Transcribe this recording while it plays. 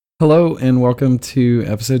Hello and welcome to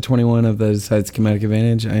episode 21 of the Decide Schematic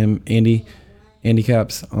Advantage. I am Andy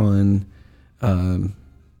Caps on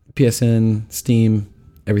PSN, Steam,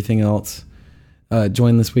 everything else.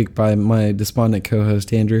 Joined this week by my despondent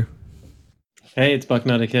co-host Andrew. Hey, it's Buck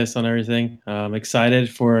Nutticus on everything. I'm excited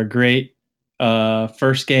for a great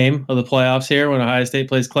first game of the playoffs here when Ohio State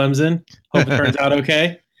plays Clemson. Hope it turns out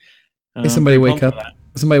okay. Hey, somebody wake up!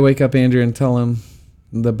 Somebody wake up Andrew and tell him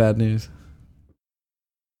the bad news.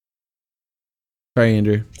 Sorry,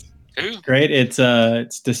 Andrew. Great.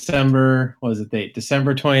 It's December, what was the date?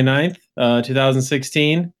 December 29th,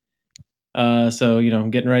 2016. So,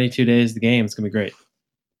 I'm getting ready 2 days of the game. It's going to be great.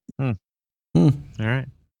 All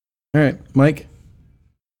right, Mike?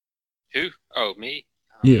 Who? Oh, me?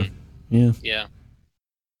 You. Yeah. Yeah.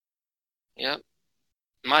 Yep.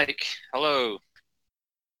 Mike, hello.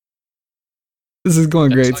 This is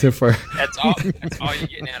going great so far. That's all you're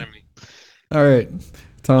getting out of me. All right,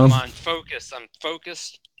 Tom. Come on, focus. I'm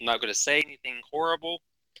focused. I'm not going to say anything horrible.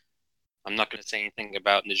 I'm not going to say anything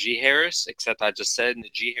about Najee Harris, except I just said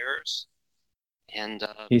Najee Harris. And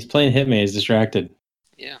he's playing Hitman. He's distracted.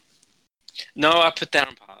 Yeah. No, I put that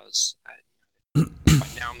on pause. Right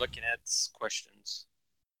now I'm looking at questions.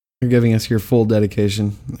 You're giving us your full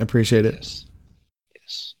dedication. I appreciate it.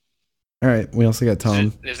 Yes. All right, we also got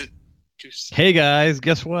Tom. Is it too Hey guys,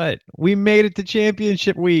 guess what? We made it to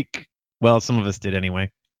championship week. Well, some of us did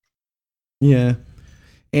anyway. Yeah.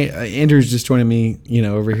 Andrew's just joining me,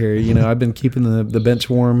 over here. I've been keeping the bench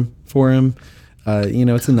warm for him.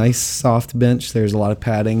 It's a nice soft bench. There's a lot of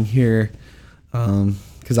padding here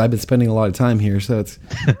because I've been spending a lot of time here, so it's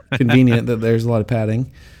convenient that there's a lot of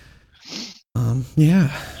padding.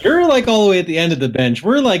 Yeah. You're like all the way at the end of the bench.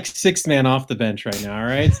 We're like sixth man off the bench right now, all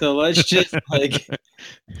right? So let's just like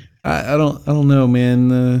I don't know,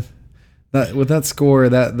 man. That with that score,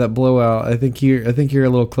 that blowout, I think you're a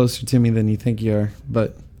little closer to me than you think you are.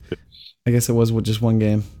 But I guess it was with just one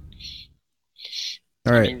game.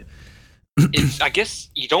 All right. I guess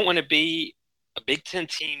you don't want to be a Big Ten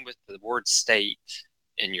team with the word state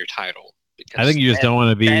in your title. Because I think you just don't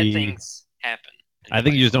want to be. Bad things happen. I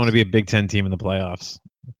think you just don't want to be a Big Ten team in the playoffs.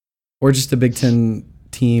 Or just a Big Ten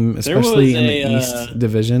team, especially in the East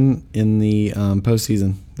Division in the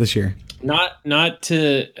postseason this year. I'm not.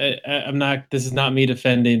 This is not me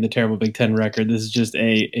defending the terrible Big Ten record. This is just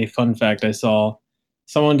a fun fact I saw.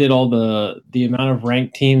 Someone did all the amount of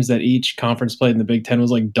ranked teams that each conference played in the Big Ten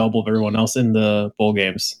was like double of everyone else in the bowl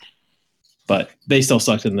games, but they still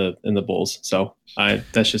sucked in the bowls. So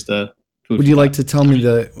that's just a. Would you like to tell me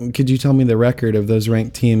Could you tell me the record of those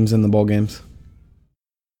ranked teams in the bowl games?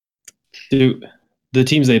 Dude, the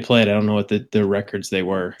teams they played, I don't know what the records they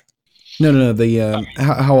were. No.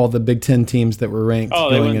 How all the Big Ten teams that were ranked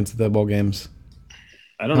going into the bowl games.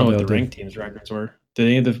 I don't know what the ranked teams' records were.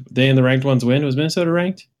 Did they and the ranked ones win? Was Minnesota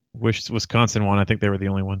ranked? Wisconsin won. I think they were the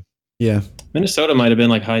only one. Yeah. Minnesota might have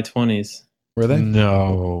been like high 20s. Were they?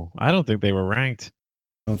 No, I don't think they were ranked.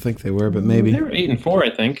 I don't think they were, but maybe. They were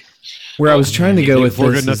 8-4, I think. Where I was trying to go with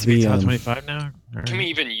we're this good enough is to be the top 25 now. Right. Can we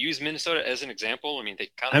even use Minnesota as an example? I mean, they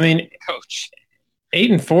kind of coach.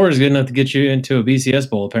 8-4 is good enough to get you into a BCS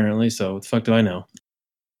bowl, apparently. So what the fuck do I know?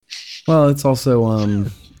 Well, it's also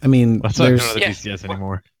Let's not go to the BCS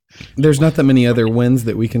anymore. There's not that many other wins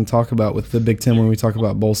that we can talk about with the Big Ten when we talk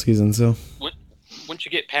about bowl season. So once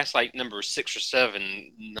you get past like number 6 or 7,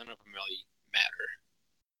 none of them really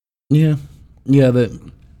Yeah, matter.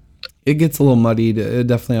 that it gets a little muddied.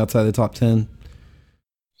 Definitely outside the top 10.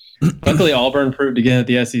 Luckily, Auburn proved again that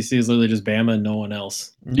the SEC is literally just Bama and no one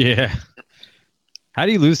else. Yeah. How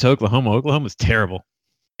do you lose to Oklahoma? Oklahoma's terrible.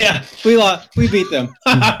 Yeah, we lost. We beat them.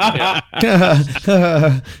 Well,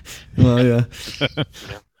 yeah.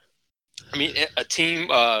 I mean, a team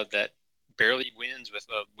that barely wins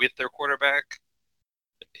with their quarterback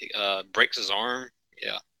breaks his arm.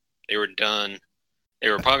 Yeah, they were done.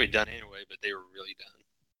 They were probably done anyway, but they were really done.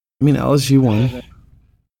 I mean, LSU won.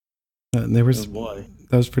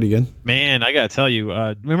 That was pretty good. Man, I gotta tell you.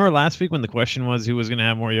 Remember last week when the question was who was going to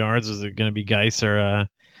have more yards? Was it going to be Geis or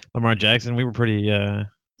Lamar Jackson? We were pretty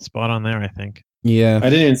spot on there, I think. Yeah, I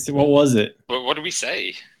didn't see. What was it? What did we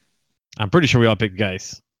say? I'm pretty sure we all picked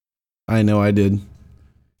Geis. I know I did.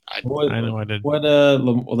 I know I did. What?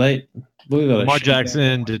 Lamar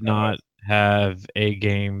Jackson did not have a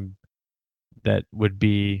game that would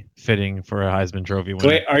be fitting for a Heisman Trophy winner.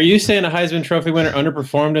 Wait, are you saying a Heisman Trophy winner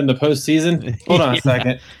underperformed in the postseason? Hold on a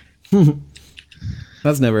second.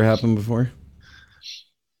 That's never happened before.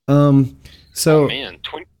 So, oh man,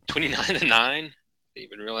 29-9. Didn't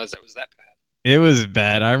even realize that was that bad. It was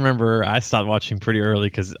bad. I remember I stopped watching pretty early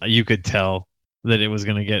because you could tell that it was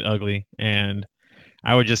going to get ugly. And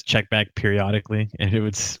I would just check back periodically, and it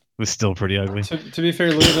was still pretty ugly. To be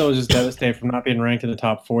fair, Louisville was just devastated from not being ranked in the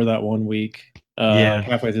top 4 that 1 week. Yeah.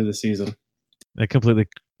 Halfway through the season. They completely,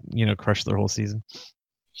 crushed their whole season.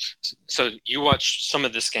 So you watched some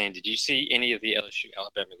of this game. Did you see any of the LSU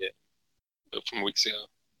Alabama game from weeks ago?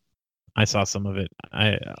 I saw some of it.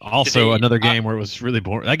 Another game where it was really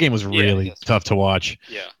boring. That game was really tough to watch.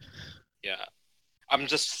 Yeah. I'm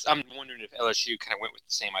wondering if LSU kind of went with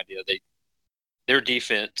the same idea. Their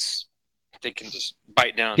defense, they can just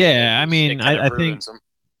bite down. Yeah, I mean, I think.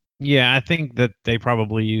 Yeah, I think that they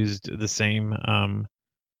probably used the same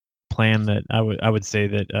plan that I would say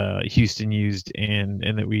that Houston used and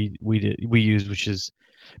that we used, which is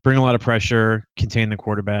bring a lot of pressure, contain the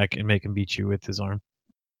quarterback, and make him beat you with his arm.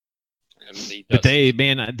 But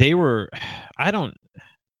they were.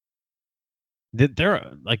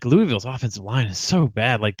 They're like Louisville's offensive line is so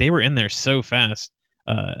bad. Like they were in there so fast.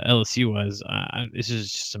 LSU was. This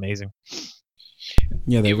is just amazing.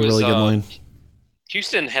 Yeah, they have a really good line.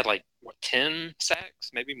 Houston had 10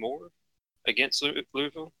 sacks, maybe more, against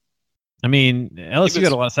Louisville. I mean, LSU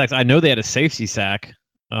got a lot of sacks. I know they had a safety sack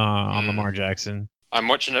on Lamar Jackson. I'm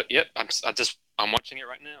watching it. Yep, I'm watching it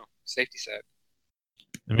right now. Safety sack.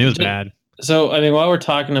 I mean, it was bad. So, I mean, while we're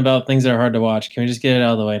talking about things that are hard to watch, can we just get it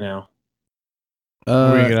out of the way now?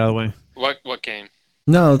 We're gonna get out of the way. What game?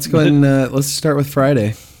 No, let's go ahead and let's start with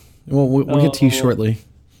Friday. We'll get to you shortly.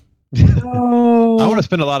 I want to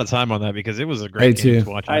spend a lot of time on that because it was a great game to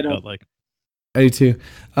watch. I felt like. I do too.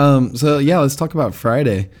 So yeah, let's talk about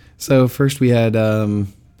Friday. So first we had, my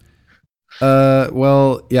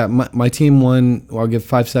team won. Well, I'll give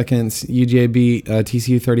 5 seconds. UGA beat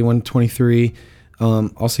TCU 31-23.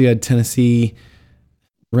 Also you had Tennessee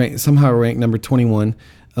ranked number 21.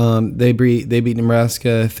 They beat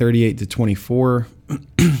Nebraska 38-24.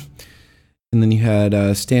 And then you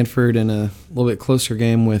had Stanford in a little bit closer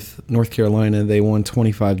game with North Carolina. They won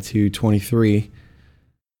 25-23. I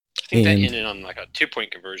think that ended on a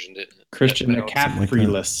 2-point conversion, didn't it? Christian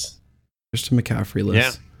McCaffrey-less. Christian McCaffrey-less.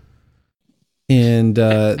 Yeah. And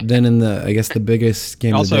then in the biggest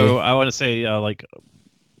game of the day. Also, I want to say,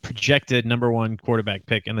 projected number 1 quarterback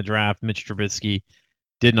pick in the draft, Mitch Trubisky,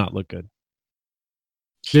 did not look good.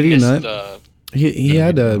 Did he not? He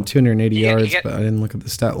had 280 yards, but I didn't look at the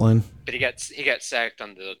stat line. But he got sacked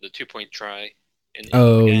on the 2-point try.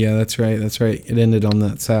 Yeah, that's right. It ended on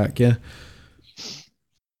that sack. Yeah.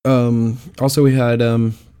 Also, we had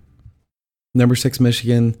number 6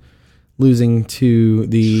 Michigan losing to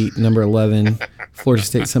the number 11 Florida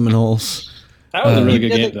State Seminoles. That was a really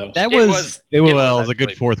good game, though. It was a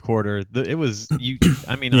good fourth quarter. It was you.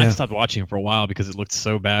 I mean, I stopped watching for a while because it looked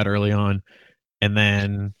so bad early on, and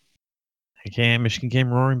then Michigan came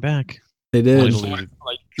roaring back. They did.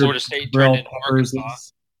 Florida State turned into Arkansas.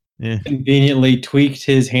 Yeah. Conveniently tweaked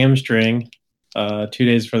his hamstring 2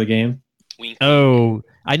 days before the game. Oh,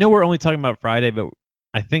 I know we're only talking about Friday, but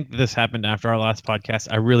I think this happened after our last podcast.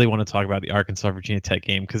 I really want to talk about the Arkansas-Virginia Tech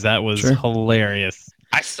game because that was hilarious.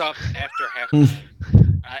 I stopped after half.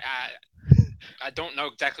 I don't know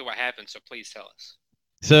exactly what happened, so please tell us.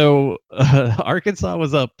 So Arkansas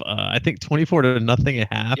was up, I think 24-0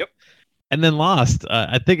 at half. Yep. And then lost.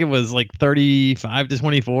 I think it was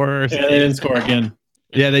 35-24 or something. Yeah, they didn't score again.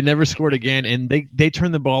 Yeah, they never scored again, and they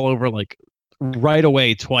turned the ball over right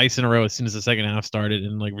away twice in a row as soon as the second half started,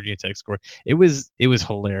 and Virginia Tech scored. It was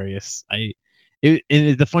hilarious.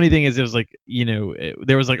 The funny thing is, it was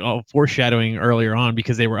there was all foreshadowing earlier on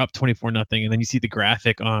because they were up 24-0, and then you see the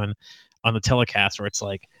graphic on the telecast where it's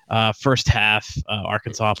first half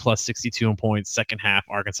Arkansas plus 62 in points, second half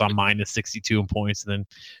Arkansas minus 62 in points, and then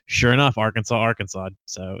sure enough Arkansas.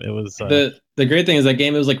 So it was the great thing is that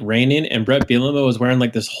game, it was raining, and Brett Bielema was wearing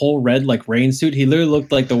this whole red rain suit. He literally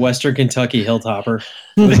looked like the Western Kentucky Hilltopper.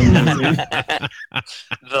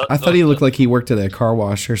 I thought he looked like he worked at a car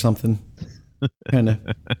wash or something. Kind of.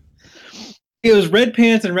 It was red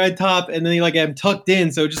pants and red top, and then he had him tucked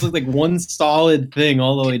in, so it just looked like one solid thing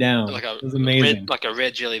all the way down. It was amazing. Like a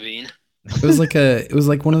red jelly bean. It was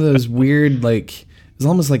like one of those weird it was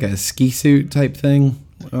almost like a ski suit type thing.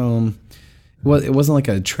 It wasn't like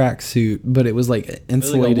a track suit, but it was insulated. It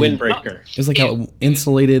was like a windbreaker. It was a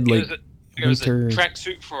insulated it was a track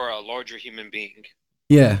suit for a larger human being.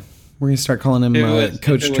 Yeah, we're gonna start calling him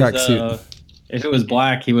Coach Track Suit. If it was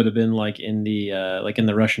black, he would have been in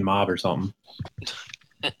the Russian mob or something.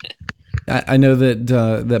 I know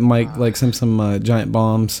that Mike likes him some giant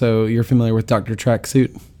bomb. So you're familiar with Dr.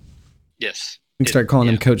 Tracksuit? Yes. We can start calling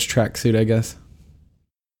him Coach Tracksuit, I guess.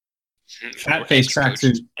 Fat face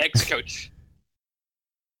tracksuit. Ex-coach.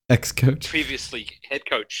 Ex-coach. Previously head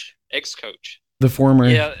coach. Ex-coach. The former.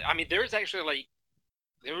 Yeah, I mean, there's actually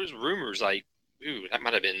there was rumors like, ooh, that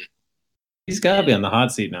might have been. He's got to be on the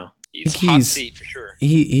hot seat now. He's hot seat for sure.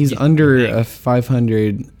 He's under a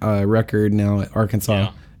 500 record now at Arkansas,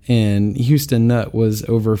 Yeah. and Houston Nutt was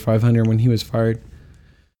over 500 when he was fired.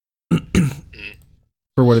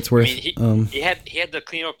 For what it's worth, I mean, he had to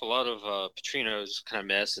clean up a lot of Petrino's kind of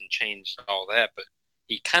mess and change all that, but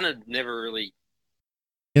he kind of never really.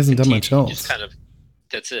 he hasn't done much He else. just kind of,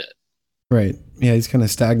 that's it. Right? Yeah, he's kind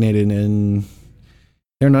of stagnated, and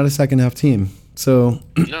they're not a second half team. So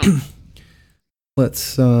No,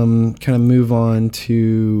 let's kind of move on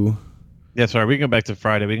to. Yeah, sorry. We can go back to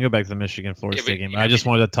Friday. We can go back to the Michigan Florida Yeah, State game. I just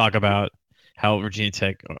wanted to talk about how Virginia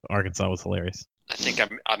Tech Arkansas was hilarious. I think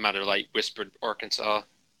I might have like whispered Arkansas.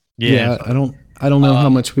 Yeah, I don't know how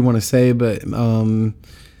much we want to say, but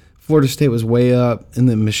Florida State was way up, and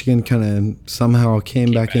then Michigan kind of somehow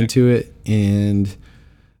came back into it and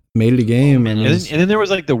made it a game. man. And And then there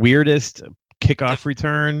was like the weirdest kickoff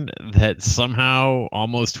return that somehow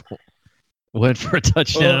almost went for a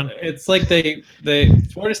touchdown. Well, it's like they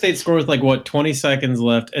Florida State scored with like what 20 seconds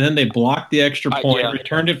left, and then they blocked the extra point, yeah.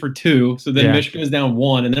 returned it for 2. So then Yeah. Michigan was down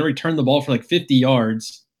 1, and then returned the ball for like 50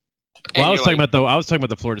 yards. Well, And I was you're talking about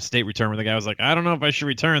the Florida State return where the guy was like, I don't know if I should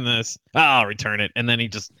return this. I'll return it. And then he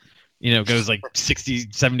just, goes like 60,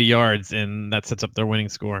 70 yards, and that sets up their winning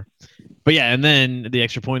score. But yeah, and then the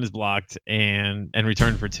extra point is blocked and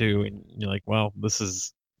returned for 2. And you're like, well, this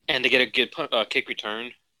is, and to get a good kick return.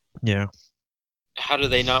 yeah. How do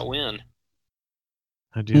they not win?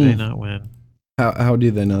 How do they not win? how do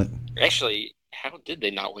they not? Actually, how did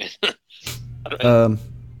they not win?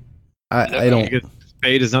 I don't. Because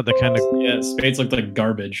Spade is not the kind of Yeah, Spades looked like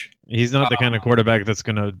garbage. he's not the kind of quarterback that's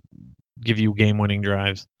gonna give you game winning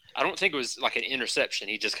drives. I don't think it was like an interception.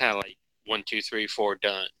 He just kind of like 1, 2, 3, 4,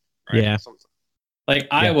 done. Right? Yeah. Something. Like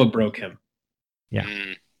Iowa broke him. Yeah.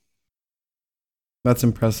 Mm. That's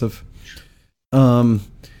impressive.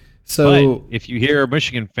 So But if you hear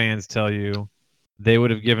Michigan fans tell you they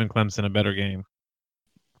would have given Clemson a better game,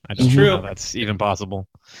 I don't True. know how that's even possible.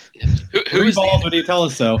 Who Three was balls, the, what do you tell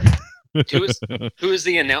us so? who was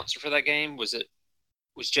the announcer for that game? Was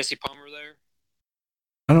Jesse Palmer there?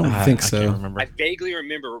 I don't think I so. can't remember. I vaguely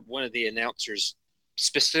remember one of the announcers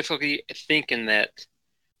specifically thinking that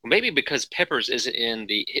maybe because Peppers isn't in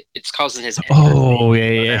it's causing his. Oh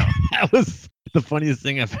yeah. That was the funniest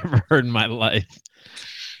thing I've ever heard in my life.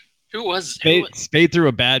 Who was Spade threw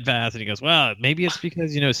a bad pass, and he goes, "Well, maybe it's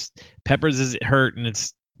because Peppers is hurt, and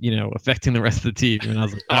it's affecting the rest of the team." And I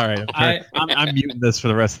was like, "All right, okay. I'm muting this for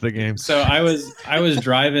the rest of the game." So I was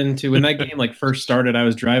driving to when that game like first started. I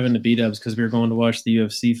was driving to B-Dubs because we were going to watch the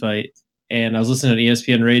UFC fight, and I was listening to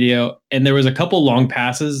ESPN radio, and there was a couple long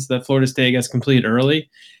passes that Florida State gets completed early,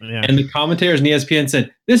 Yeah. and the commentators in ESPN said,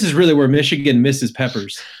 "This is really where Michigan misses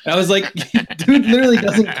Peppers." And I was like, "Dude, literally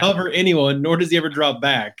doesn't cover anyone, nor does he ever drop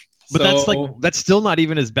back." But So- that's still not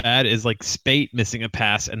even as bad as like Spate missing a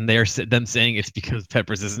pass and them saying it's because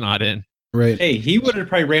Peppers is not in. Right. hey, he would have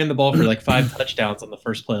probably ran the ball for like 5 touchdowns on the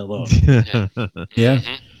first play alone. Yeah.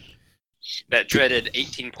 Mhm. That dreaded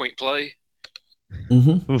 18-point play.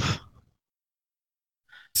 Mm-hmm. Oof.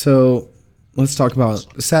 So let's talk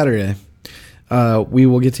about Saturday. We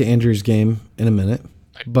will get to Andrew's game in a minute,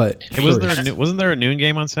 but Hey, wasn't first- there a noon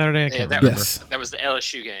game on Saturday? I Yeah, can't that remember. yes. That was the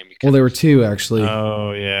LSU game. Well, there were two actually.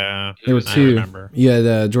 Oh yeah. There were I two. remember. You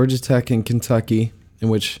had Georgia Tech and Kentucky, in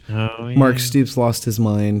which Oh, yeah. Mark Stoops lost his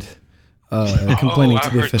mind, complaining I to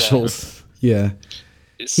the heard that. officials. Yeah.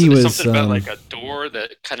 It's, he was, something about like a door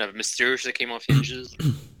that kind of mysteriously came off hinges.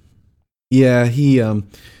 Yeah, he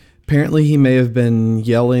apparently he may have been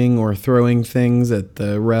yelling or throwing things at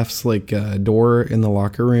the refs, like door in the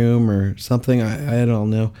locker room or something. I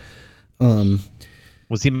don't know.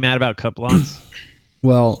 Was he mad about cup loss?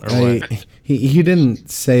 Well, Or what? he didn't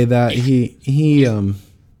say that. He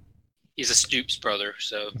He's a Stoops brother,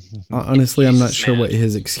 so honestly, I'm he's not just sure mad. what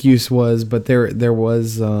his excuse was, but there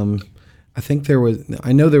was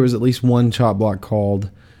I know there was at least one chop block called.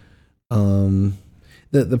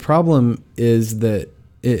 The problem is that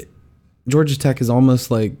Georgia Tech is almost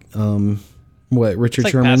like what Richard It's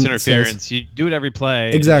like Sherman pass says. interference. You do it every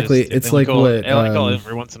play. Exactly. Just- It's they only like call what, it, they only call it um,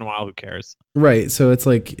 every once in a while. Who cares? Right. So it's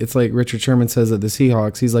like Richard Sherman says at the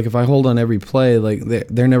Seahawks. He's like, if I hold on every play, like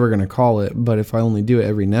they're never going to call it. But if I only do it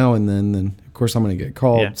every now and then of course I'm going to get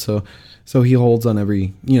called. Yeah. So he holds on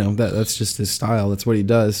every. That's just his style. That's what he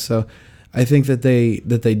does. So I think that they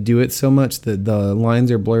do it so much that the lines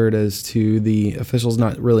are blurred as to the officials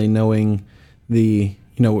not really knowing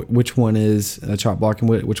which one is a chop block and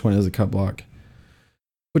which one is a cut block.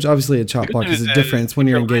 Which obviously a chop Good block is news a is difference when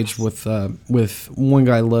you're the engaged with one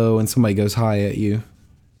guy low and somebody goes high at you.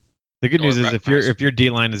 The good news Or is if your D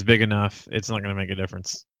line is big enough, it's not going to make a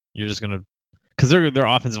difference. You're just going to because their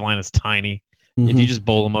offensive line is tiny. If you Mhm. just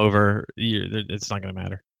bowl them over, it's not going to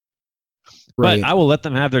matter. Right. But I will let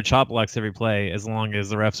them have their chop blocks every play as long as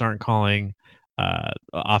the refs aren't calling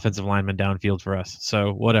offensive linemen downfield for us.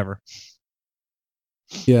 So whatever.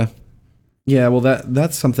 Yeah. Yeah, well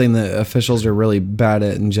that's something that officials are really bad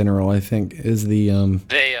at in general, I think, is the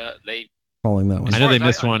They calling that one. I know far they as I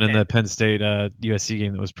missed one in the understand- Penn State USC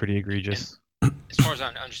game that was pretty egregious. as far as I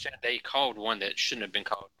understand, they called one that shouldn't have been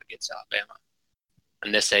called against Alabama,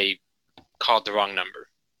 unless they called the wrong number.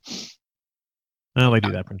 Well, they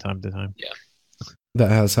do that from time to time. That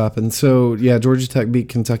has happened. So, yeah, Georgia Tech beat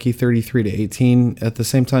Kentucky 33-18. At the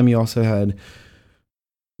same time, you also had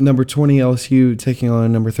number 20 LSU taking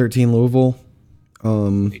on number 13 Louisville.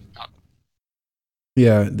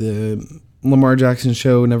 Yeah, the Lamar Jackson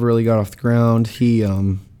show never really got off the ground. He,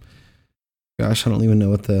 gosh, I don't even know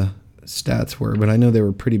what the stats were, but I know they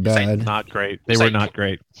were pretty bad. Not great. They It's were like not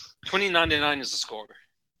great. 2099 is the score.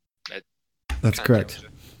 That's Kinda correct. tells you.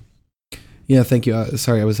 Yeah, thank you.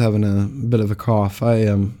 Sorry, I was having a bit of a cough.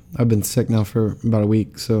 I've been sick now for about a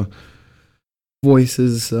week, so voice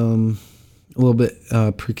is a little bit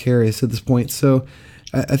precarious at this point. So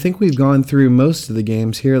I think we've gone through most of the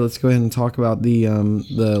games here. Let's go ahead and talk about the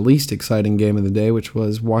least exciting game of the day, which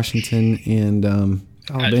was Washington and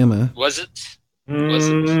Alabama. Was it? Was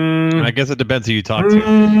it? I guess it depends who you talk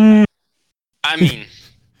to. I mean,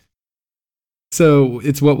 So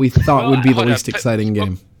it's what we thought would be the hold up. least exciting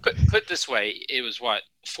game. Put this way, it was what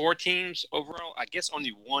 4 teams overall. I guess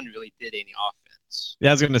only one really did any offense. Yeah,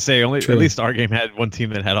 I was going to say only True. at least our game had one team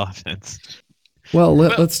that had offense. Well,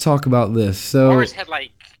 Well, let's talk about this. So Ours had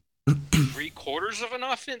like 3/4 of an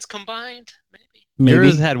offense combined, maybe. maybe,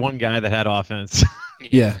 Yours had one guy that had offense.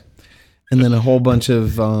 yeah, and then a whole bunch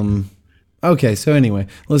of okay, so anyway,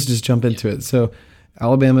 let's just jump into it. So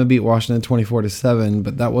Alabama beat Washington 24-7,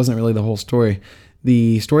 but that wasn't really the whole story.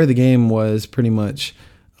 The story of the game was pretty much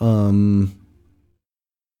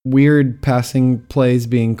weird passing plays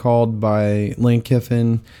being called by Lane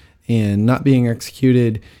Kiffin and not being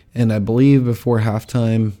executed. And I believe before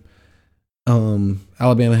halftime,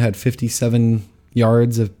 Alabama had 57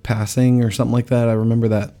 yards of passing or something like that. I remember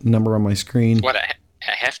that number on my screen. What at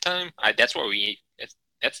halftime? That's what we.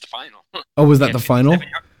 That's the final. Oh, was that Yeah, the final?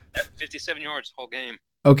 57 yards the whole game.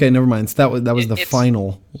 Okay, never mind. So that was the It's-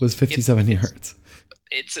 final. Was 57 yards.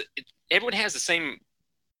 Everyone has the same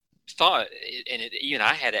thought, and even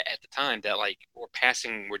I had it at the time that like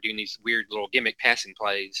we're doing these weird little gimmick passing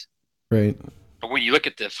plays. Right. But when you look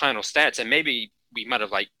at the final stats, and maybe we might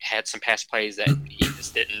have like had some pass plays that he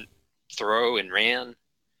just didn't throw and ran.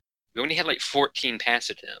 We only had like 14 pass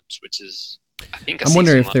attempts, which is I think. I'm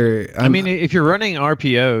wondering if they're. I mean, if you're running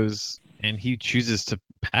RPOs and he chooses to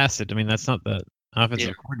pass it, I mean, that's not the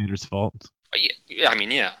offensive coordinator's fault. Yeah, I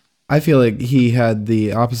mean, yeah. I feel like he had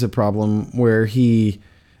the opposite problem where he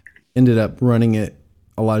ended up running it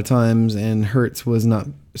a lot of times, and Hurts was not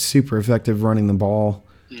super effective running the ball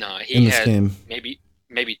No, in he this had game.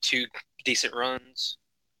 maybe 2 decent runs.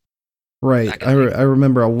 Right. I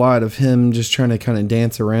remember a lot of him just trying to kind of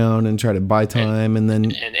dance around and try to buy time, and then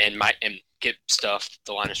and get stuff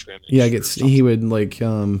the line of scrimmage. yeah, or something. he would like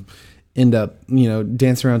end up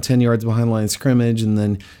dance around 10 yards behind line of scrimmage, and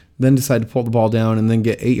then decide to pull the ball down and then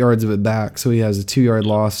get 8 yards of it back, so he has a 2-yard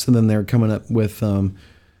loss. And then they're coming up with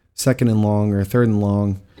second and long or third and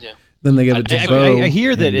long. Yeah. Then they give it to Bo. I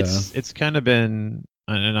hear that and, it's kind of been,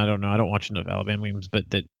 and I don't know, I don't watch enough Alabama games, but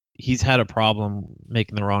that he's had a problem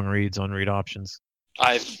making the wrong reads on read options.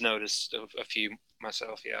 I've noticed a few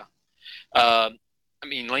myself. Yeah. I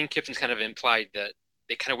mean, Lane Kiffin's kind of implied that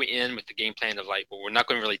they kind of went in with the game plan of like, well, we're not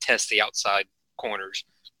going to really test the outside corners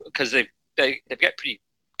because they've got pretty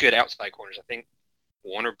good outside corners. I think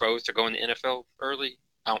one or both are going to NFL early.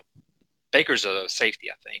 Baker's a safety,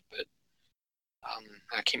 I think, but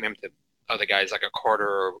I can't remember the other guys like a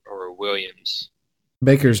Carter or a Williams.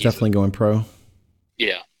 Baker's definitely going pro.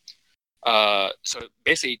 Yeah. So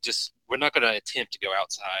basically, just we're not going to attempt to go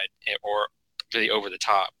outside or really over the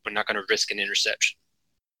top. We're not going to risk an interception.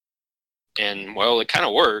 And well, it kind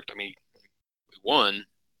of worked. I mean, we won,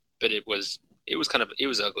 but it was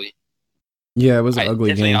ugly. Yeah, it was an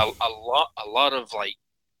ugly game. A lot of like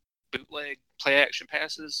bootleg play action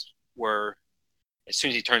passes where as soon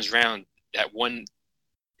as he turns around, that one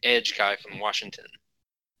edge guy from Washington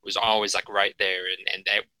was always like right there, and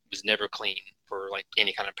that was never clean for like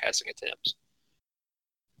any kind of passing attempts.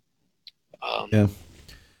 Yeah.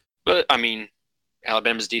 But I mean,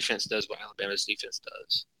 Alabama's defense does what Alabama's defense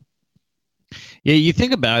does. Yeah, you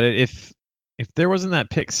think about it, if there wasn't that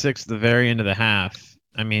pick six at the very end of the half,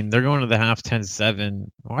 I mean, they're going to the half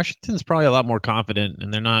 10-7. Washington's probably a lot more confident,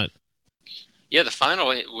 and they're not. Yeah, the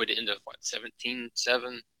final it would end up,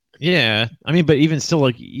 17-7? Yeah. I mean, but even still,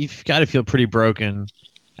 like, you've got to feel pretty broken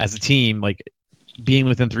as a team, like, being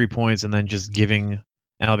within 3 points and then just giving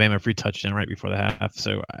Alabama a free touchdown right before the half.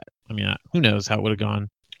 So, I mean, who knows how it would have gone.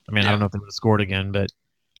 I mean, I don't know if they would have scored again, but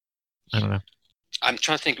I don't know. I'm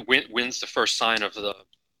trying to think when's the first sign of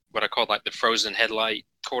what I call like the frozen headlight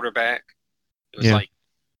quarterback. It was like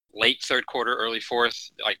late third quarter, early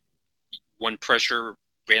fourth, like one pressure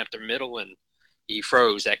ran up the middle and he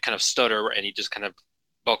froze, that kind of stutter, and he just kind of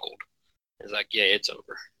buckled. It's like, yeah, it's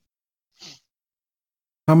over.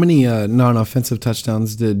 How many non-offensive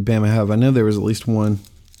touchdowns did Bama have? I know there was at least one.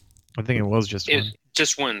 I think it was just one.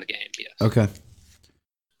 Just one in the game, yes. Okay.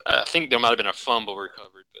 I think there might have been a fumble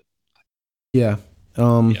recovered, but yeah.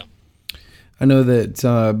 I know that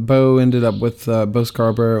Bo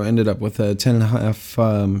Scarborough ended up with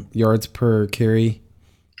 10.5 yards per carry.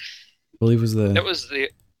 I believe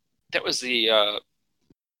it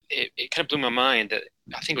kind of blew my mind that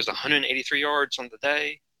I think it was 183 yards on the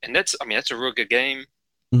day, and that's a real good game.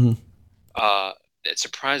 Mm-hmm. It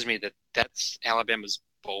surprised me that that's Alabama's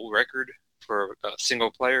bowl record for a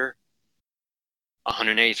single player.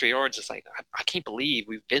 183 yards. It's like I can't believe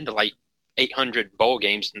we've been to like 800 bowl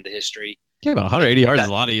games in the history. Yeah, about 180 yards is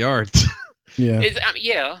a lot of yards.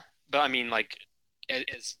 Yeah. But I mean, like,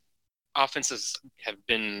 as offenses have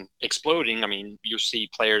been exploding, I mean, you'll see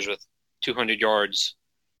players with 200 yards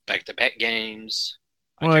back-to-back games.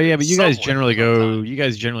 Well, yeah, but you guys generally go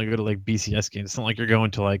to like BCS games. It's not like you're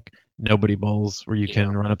going to like nobody bowls where you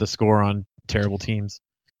can run up the score on terrible teams.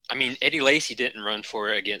 I mean, Eddie Lacy didn't run for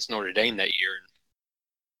it against Notre Dame that year.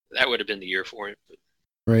 That would have been the year for it. But.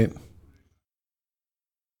 Right.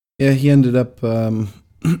 Yeah, he ended up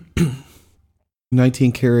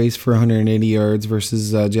 19 carries for 180 yards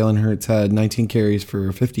versus Jalen Hurts had 19 carries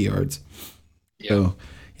for 50 yards. Yeah. So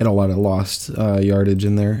he had a lot of lost yardage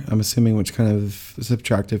in there, I'm assuming, which kind of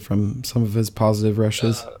subtracted from some of his positive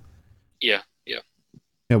rushes. Yeah.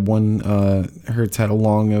 Yeah, Hurts had a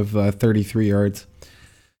long of 33 yards.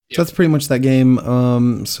 So that's pretty much that game.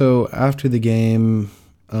 So after the game,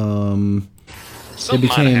 something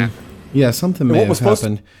may have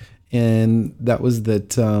happened. And that was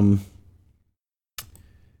that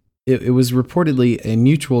it was reportedly a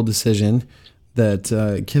mutual decision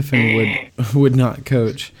that Kiffin would not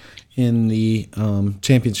coach in the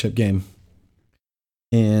championship game.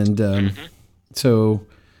 And so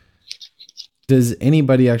does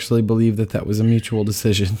anybody actually believe that was a mutual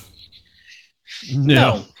decision?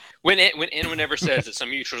 No. When anyone ever says it's a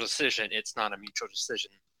mutual decision, it's not a mutual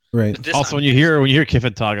decision. Right. Also, when you hear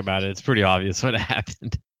Kiffin talk about it, it's pretty obvious what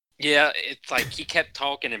happened. Yeah, it's like he kept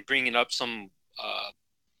talking and bringing up some.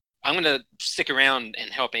 I'm gonna stick around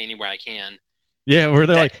and help anywhere I can.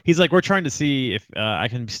 Yeah, he's like, we're trying to see if I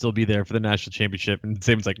can still be there for the national championship, and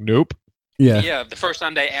Saban's like, nope. Yeah. The first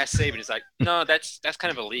time they asked Saban, he's like, no, that's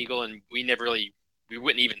kind of illegal, and we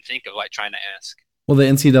wouldn't even think of like trying to ask. Well, the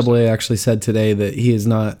NCAA actually said today that he is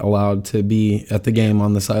not allowed to be at the game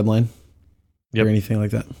on the sideline or anything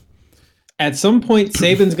like that. At some point,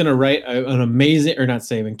 Saban's going to write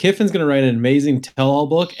Kiffin's going to write an amazing tell-all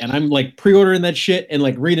book, and I'm like pre-ordering that shit and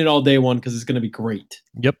like read it all day one because it's going to be great.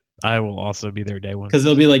 Yep, I will also be there day one. Because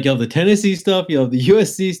it'll be like, you have the Tennessee stuff, you have the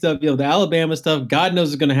USC stuff, you have the Alabama stuff. God knows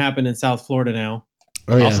what's going to happen in South Florida now.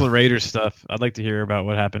 Oh, yeah. Also the Raiders stuff. I'd like to hear about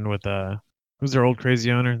what happened with who's their old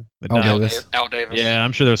crazy owner? Al Davis. Yeah,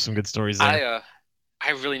 I'm sure there's some good stories there. I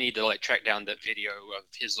really need to like track down that video of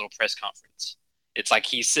his little press conference. It's like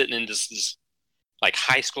he's sitting in this like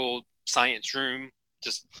high school science room,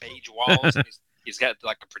 just beige walls. And he's got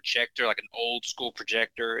like a projector, like an old school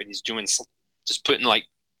projector, and he's doing just putting like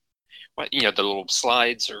the little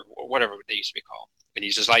slides or whatever they used to be called. And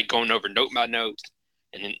he's just like going over note by note,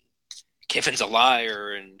 and then Kiffin's a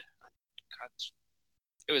liar, and God,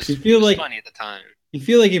 it was funny at the time. You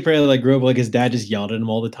feel like he probably like grew up like his dad just yelled at him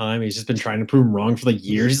all the time. He's just been trying to prove him wrong for like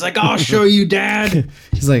years. He's like, I'll show you, Dad.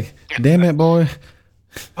 He's like, damn it, boy.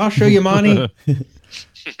 I'll show you, Monty.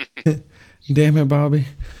 Damn it, Bobby.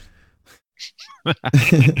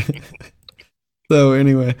 So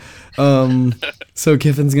anyway, so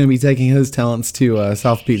Kiffin's going to be taking his talents to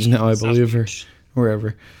South Beach now, I believe, or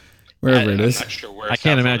wherever it is. I'm not sure where I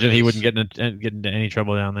can't imagine he wouldn't get into any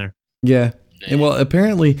trouble down there. Yeah. And well,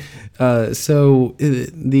 apparently, so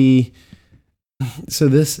this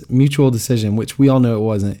mutual decision, which we all know it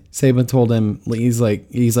wasn't, Saban told him, he's like,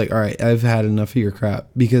 all right, I've had enough of your crap,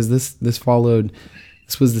 because this followed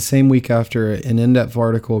This was the same week after an in-depth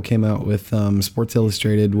article came out with Sports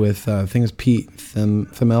Illustrated with I think it was Pete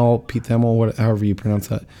Thamel, however you pronounce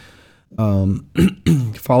that.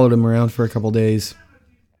 Followed him around for a couple days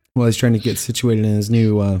while he's trying to get situated in his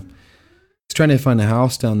new. He's trying to find a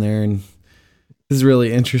house down there, and this is a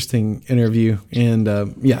really interesting interview. And I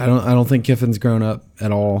don't think Kiffin's grown up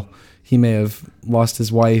at all. He may have lost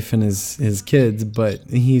his wife and his kids, but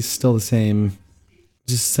he's still the same,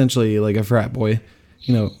 just essentially like a frat boy.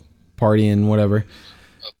 Partying, whatever.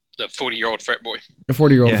 The 40-year-old frat boy. A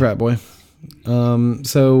 40-year-old frat boy.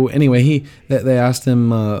 So anyway, they asked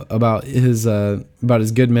him about his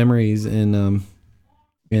good memories in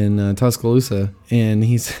Tuscaloosa, and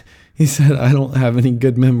he said, "I don't have any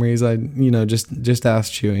good memories. I just ass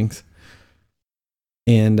chewings."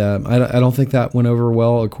 And I don't think that went over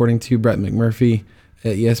well, according to Brett McMurphy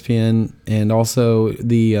at ESPN, and also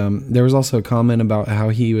there was also a comment about how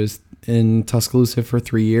he was in Tuscaloosa for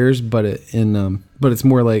 3 years, but it's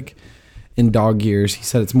more like in dog years. He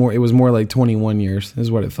said it was more like 21 years is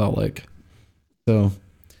what it felt like. So,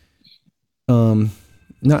 not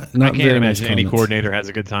I can't very imagine nice any comments. coordinator has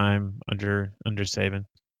a good time under Saban.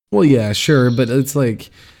 Well, yeah, sure, but it's like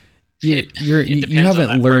you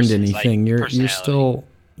haven't learned anything. You're still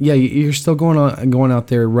going out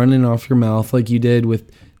there running off your mouth like you did with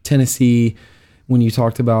Tennessee. When you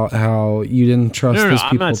talked about how you didn't trust those people.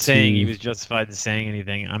 I'm not saying he was justified in saying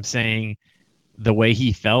anything. I'm saying the way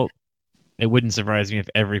he felt, it wouldn't surprise me if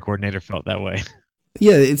every coordinator felt that way.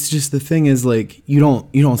 Yeah, it's just the thing is like you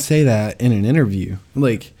don't say that in an interview.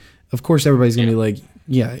 Like, of course everybody's gonna be like,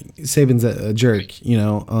 yeah, Saban's a jerk.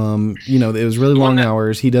 It was really long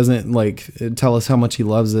hours. He doesn't like tell us how much he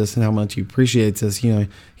loves us and how much he appreciates us. He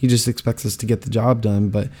just expects us to get the job done.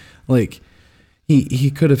 But like.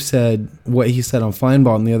 He could have said what he said on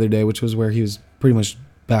Feinbaum the other day, which was where he was pretty much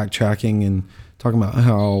backtracking and talking about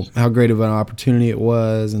how great of an opportunity it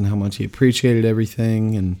was and how much he appreciated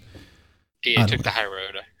everything. And he took the high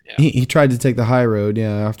road. Yeah. He tried to take the high road,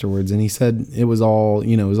 afterwards, and he said it was all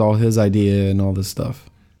his idea and all this stuff.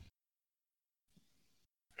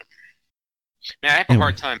 Man, I have a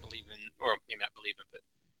hard time believing, or maybe not believing, but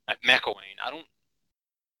McElwain.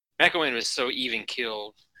 McElwain was so even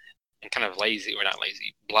keeled. And kind of lazy, or not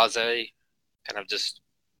lazy, blasé, kind of just,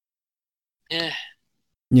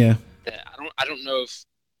 Yeah. That I don't know if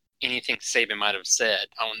anything Saban might have said.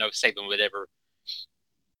 I don't know if Saban would ever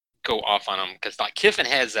go off on him because like Kiffin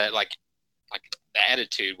has that like the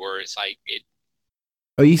attitude where it's like it.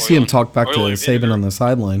 Oh, you see him talk back to Saban on the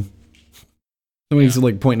sideline. When he's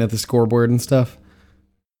like pointing at the scoreboard and stuff.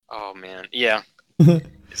 Oh man, yeah.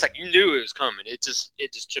 It's like you knew it was coming. It just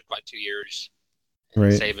took like 2 years.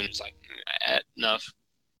 Right. Saban's like enough.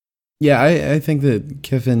 Yeah, I think that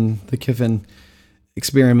the Kiffin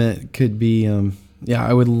experiment could be.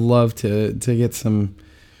 I would love to get some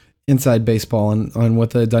inside baseball on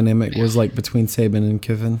what the dynamic was like between Saban and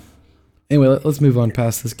Kiffin. Anyway, let's move on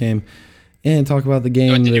past this game and talk about the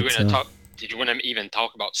game. Did you want to even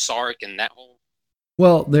talk about Sark and that whole?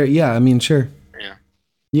 Well, there. Yeah, I mean, sure. Yeah.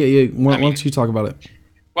 Yeah. Why don't you talk about it?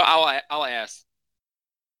 Well, I'll ask.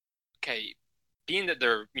 Okay. Being that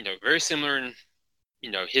they're very similar in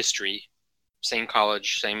history, same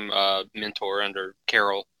college, same mentor under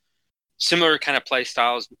Carroll, similar kind of play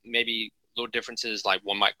styles, maybe little differences like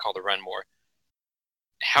one might call the run more.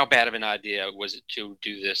 How bad of an idea was it to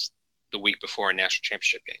do this the week before a national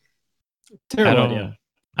championship game? Terrible idea.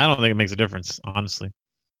 I don't think it makes a difference, honestly.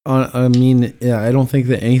 I mean, yeah, I don't think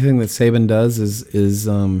that anything that Saban does is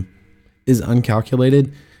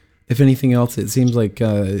uncalculated. If anything else, it seems like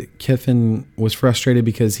Kiffin was frustrated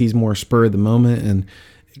because he's more spur of the moment and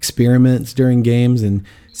experiments during games, and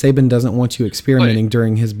Saban doesn't want you experimenting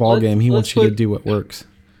during his ball game. He wants you to do what works.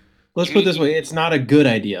 Let's put it this way: it's not a good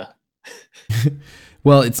idea.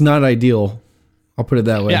 Well, it's not ideal. I'll put it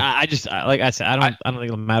that way. Yeah, like I said, I don't think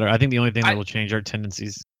it'll matter. I think the only thing that will change are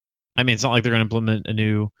tendencies. I mean, it's not like they're going to implement a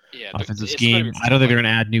new offensive scheme. I don't think they're going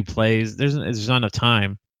to add new plays. There's not enough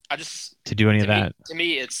time. To do any of that. To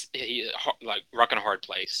me, it's like rocking a hard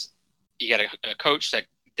place. You got a coach that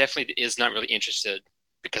definitely is not really interested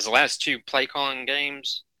because the last two play calling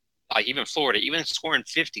games, like even Florida, even scoring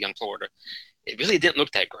 50 on Florida, it really didn't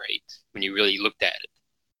look that great when you really looked at it.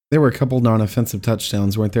 There were a couple non-offensive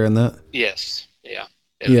touchdowns, weren't there, in that? Yes. Yeah.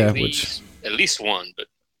 At least one, but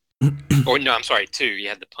or no, I'm sorry, two. You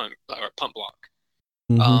had the pump block.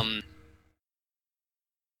 Mm-hmm.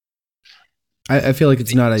 I feel like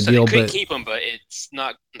it's not ideal, they could but keep them, but it's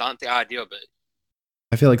not the ideal. But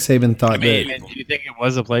I feel like Saban thought do you think it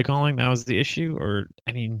was a play calling that was the issue, or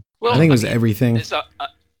I think it was everything.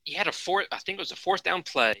 You had I think it was a fourth down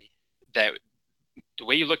play that the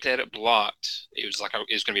way you looked at it blocked, it was like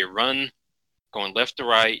it was going to be a run going left to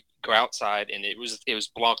right, go outside, and it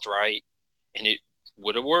was blocked right, and it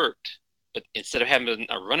would have worked. But instead of having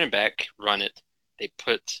a running back run it, they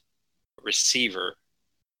put a receiver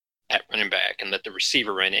at running back and let the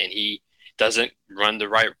receiver run it, and he doesn't run the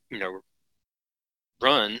right,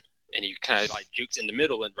 run, and he kind of like jukes in the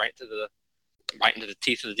middle and right into the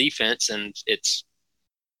teeth of the defense, and it's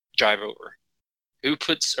drive over. Who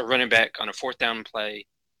puts a running back on a fourth down play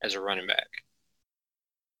as a running back?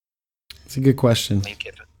 It's a good question.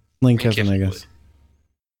 Lane Kiffin, I guess.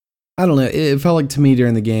 I don't know. It felt like to me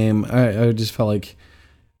during the game, I just felt like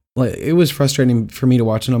it was frustrating for me to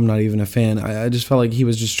watch, and I'm not even a fan. I just felt like he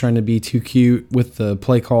was just trying to be too cute with the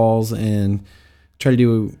play calls and try to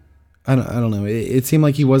do. I don't know. It seemed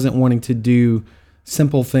like he wasn't wanting to do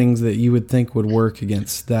simple things that you would think would work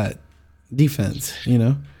against that defense.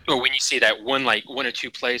 Or when you see that one or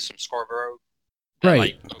two plays from Scarborough,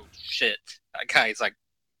 right? Oh shit, that guy's like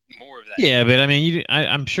more of that. Yeah, but I mean,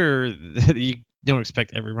 I'm sure that you don't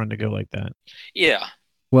expect every run to go like that. Yeah.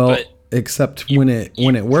 Well, except when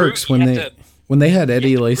it works. When they had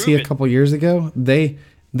Eddie Lacy a couple years ago, they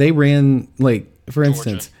ran, like, for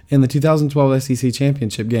instance, in the 2012 SEC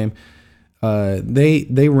championship game,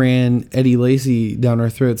 they ran Eddie Lacy down our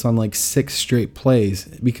throats on like 6 straight plays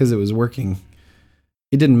because it was working.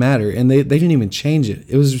 It didn't matter, and they didn't even change it.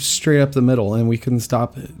 It was straight up the middle, and we couldn't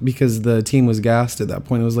stop it because the team was gassed at that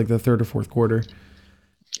point. It was like the third or fourth quarter.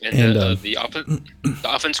 And the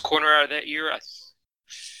offense corner out of that year,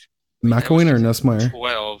 McElwain or Nussmeier?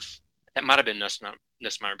 12. That might have been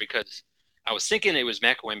Nussmeier because I was thinking it was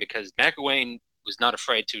McElwain because McElwain was not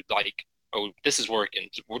afraid to this is working.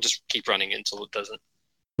 We'll just keep running until it doesn't.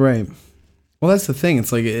 Right. Well, that's the thing.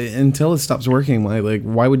 It's like until it stops working, like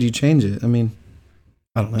why would you change it? I mean,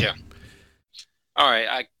 I don't know. Yeah. All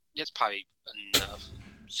right. That's probably enough.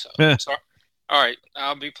 So, all right.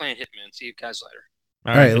 I'll be playing Hitman. See you guys later.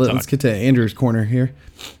 All right. Let's get to Andrew's corner here.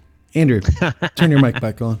 Andrew, turn your mic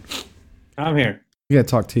back on. I'm here. We got to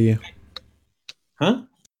talk to you. Huh?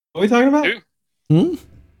 What are we talking about?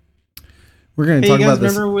 We're going to talk about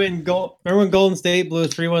this. Remember when Golden State blew a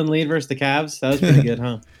 3-1 lead versus the Cavs? That was pretty good,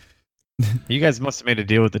 huh? You guys must have made a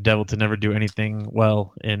deal with the devil to never do anything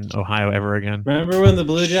well in Ohio ever again. Remember when the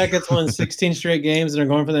Blue Jackets won 16 straight games and are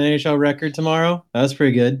going for the NHL record tomorrow? That was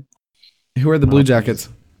pretty good. Who are the Blue Jackets?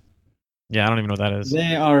 Yeah, I don't even know what that is.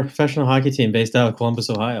 They are a professional hockey team based out of Columbus,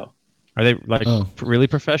 Ohio. Are they really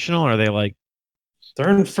professional, or are they like... They're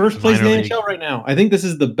in first place in the NHL right now. I think this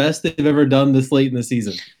is the best they've ever done this late in the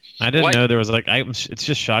season. I didn't know there was it's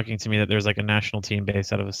just shocking to me that there's like a national team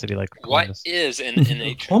based out of a city like Columbus. What is in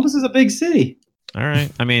NHL? Columbus is a big city. All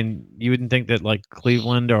right. I mean, you wouldn't think that like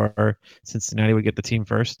Cleveland or Cincinnati would get the team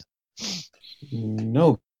first?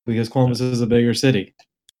 No, because Columbus is a bigger city.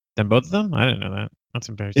 Than both of them? I didn't know that. That's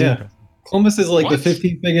embarrassing. Yeah. Columbus is like the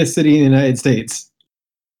 15th biggest city in the United States.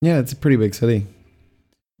 Yeah, it's a pretty big city.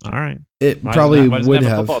 All right. It probably would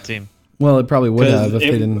have a football team. Well, it probably would have if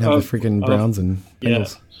they didn't have the freaking Browns and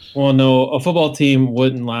Bengals. Yeah. Well, no, a football team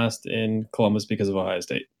wouldn't last in Columbus because of Ohio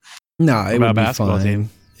State. No, it would be fine. Team?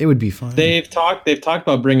 It would be fine. They've talked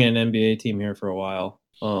about bringing an NBA team here for a while.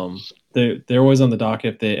 They're always on the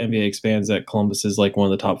docket if the NBA expands that Columbus is like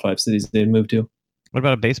one of the top 5 cities they'd move to. What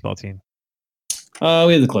about a baseball team? We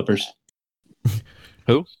have the Clippers.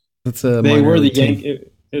 Who? That's they were the Yankees.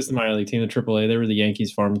 It was the minor league team, the AAA. They were the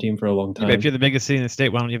Yankees farm team for a long time. Yeah, if you're the biggest city in the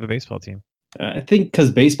state, why don't you have a baseball team? I think because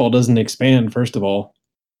baseball doesn't expand, first of all.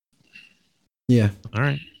 Yeah. All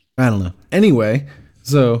right. I don't know. Anyway,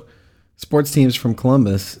 so sports teams from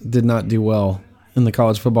Columbus did not do well in the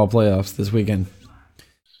college football playoffs this weekend.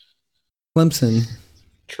 Clemson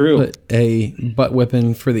put a butt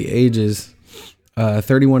whipping for the ages,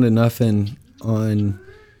 31-0 on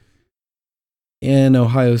an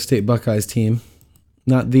Ohio State Buckeyes team.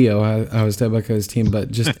 Not the Ohio State Buckeyes team, but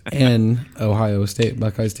just an Ohio State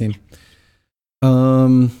Buckeyes team.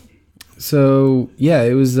 So yeah,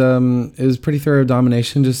 it was pretty thorough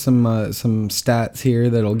domination. Just some stats here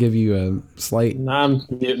that'll give you a slight. I'm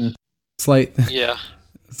muting. Slight. Yeah.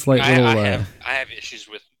 Slight I little. I have issues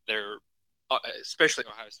with their, especially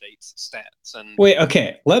Ohio State's stats. And wait,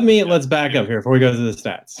 okay. Let's back up here before we go to the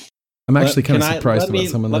stats. I'm actually kind of surprised about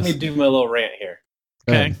some of this. Let me do my little rant here.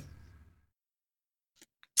 Okay.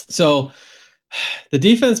 So, the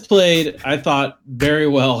defense played, I thought, very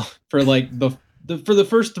well for like for the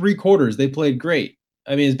first 3 quarters. They played great.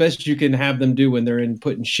 I mean, as best as you can have them do when they're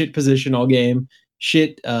put in shit position all game,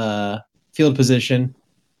 shit field position,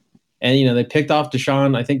 and they picked off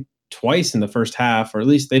Deshaun, I think, twice in the first half, or at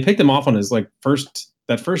least they picked him off on his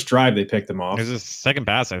first drive. They picked him off. It was his second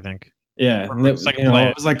pass, I think. Yeah, For and it, second you know, play.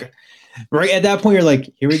 it was like right at that point, you're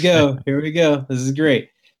like, here we go, this is great.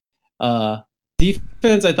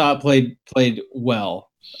 Defense, I thought played well.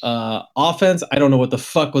 Offense, I don't know what the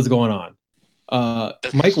fuck was going on.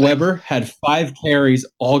 Mike Weber had 5 carries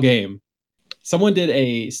all game. Someone did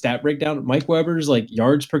a stat breakdown. Mike Weber's like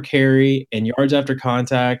yards per carry and yards after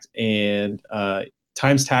contact and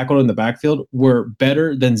times tackled in the backfield were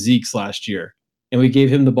better than Zeke's last year, and we gave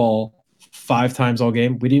him the ball 5 times all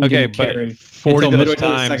game. We didn't give him a carry 40 until of midway those through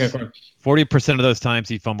the times, second quarter. 40% of those times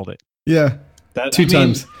he fumbled it. Yeah, two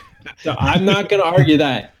times. I'm not going to argue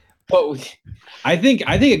that, but I think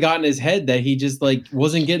it got in his head that he just like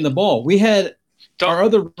wasn't getting the ball. We had our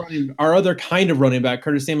other kind of running back,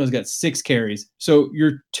 Curtis Samuel's got 6 carries. So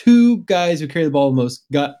your 2 guys who carry the ball the most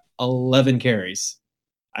got 11 carries.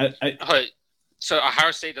 So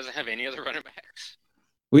Ohio State doesn't have any other running backs.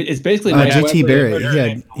 It's basically JT Barrett.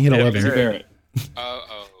 He had 11. Barrett.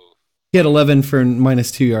 He had 11 for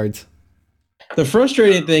 -2 yards. The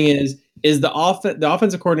frustrating thing is the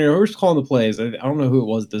offensive coordinator who was calling the plays. I don't know who it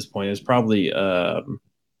was at this point. It was probably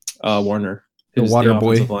Warner, The water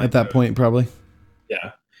boy at that point, probably.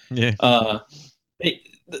 Yeah.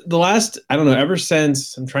 The last, I don't know, ever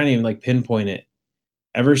since, I'm trying to even like pinpoint it,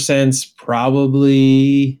 ever since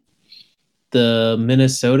probably the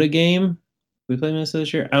Minnesota game. We played Minnesota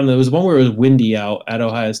this year. I don't know. It was one where it was windy out at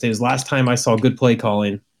Ohio State. It was the last time I saw good play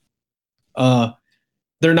calling.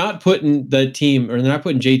 They're not putting the team, or they're not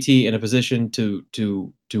putting JT in a position to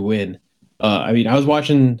win. I mean, I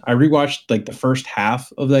rewatched like the first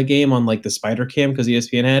half of that game on like the Spider Cam because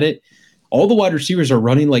ESPN had it. All the wide receivers are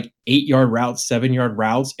running like 8-yard routes, 7-yard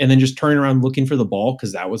routes, and then just turning around looking for the ball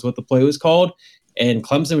because that was what the play was called. And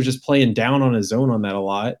Clemson was just playing down on his zone on that a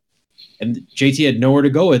lot. And JT had nowhere to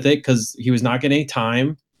go with it because he was not getting any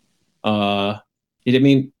time.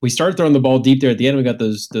 We started throwing the ball deep there at the end. We got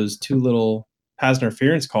those 2 little pass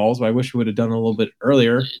interference calls, but I wish we would have done it a little bit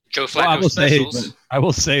earlier. Joe Flacco specials. I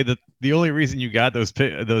will say that the only reason you got those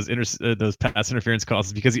pass interference calls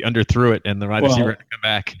is because he underthrew it and the wide receiver had to come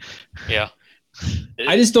back. Yeah.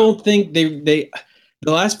 I just don't think at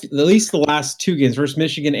least the last 2 games versus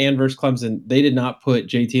Michigan and versus Clemson, they did not put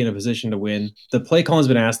JT in a position to win. The play call has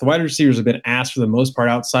been asked. The wide receivers have been asked for the most part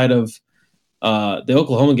outside of the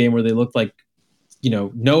Oklahoma game where they looked like,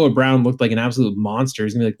 Noah Brown looked like an absolute monster.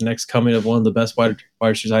 He's going to be like the next coming of one of the best wide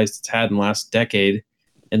receivers it's had in the last decade.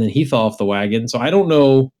 And then he fell off the wagon. So I don't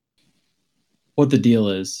know what the deal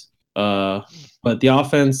is. But the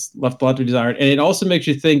offense left a lot to be desired. And it also makes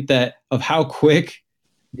you think of how quick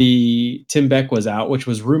the Tim Beck was out, which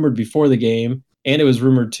was rumored before the game. And it was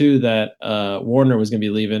rumored too that Warner was going to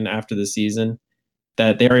be leaving after the season.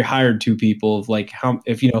 That they already hired 2 people of like I'm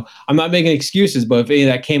not making excuses, but if any of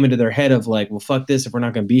that came into their head of like, well, fuck this, if we're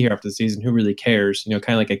not going to be here after the season, who really cares? Kind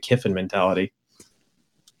of like a Kiffin mentality.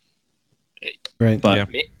 Right. But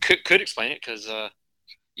could explain it because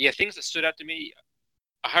things that stood out to me,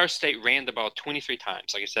 Ohio State ran the ball 23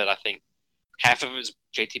 times. Like I said, I think half of it was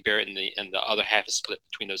JT Barrett and the other half is split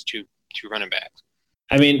between those two running backs.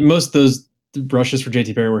 I mean, most of those rushes for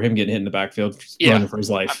JT Barrett were him getting hit in the backfield, running for his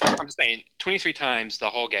life. I'm saying 23 times the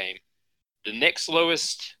whole game. The next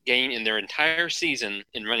lowest game in their entire season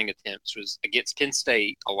in running attempts was against Penn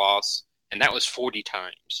State, a loss, and that was 40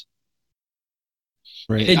 times.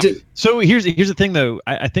 Right. So here's the thing, though.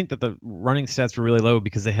 I think that the running stats were really low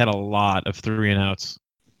because they had a lot of 3-and-outs.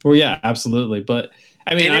 Well, yeah, absolutely. But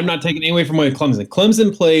I mean, I'm not taking away from what Clemson.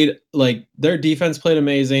 Clemson played like their defense played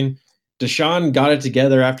amazing. Deshaun got it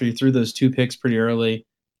together after he threw those 2 picks pretty early.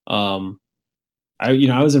 I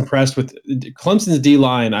was impressed with Clemson's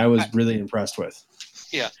D-line. I was really impressed with.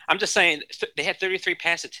 Yeah, I'm just saying they had 33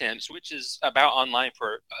 pass attempts, which is about on line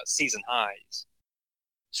for season highs.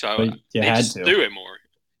 So you they had just to do it more.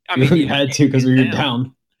 I mean, you had to because we were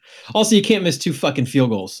down. Also, you can't miss 2 fucking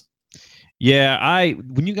field goals. Yeah,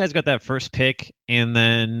 when you guys got that first pick, and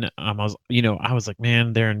then I was like,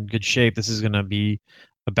 man, they're in good shape. This is gonna be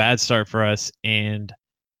a bad start for us, and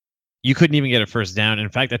you couldn't even get a first down. In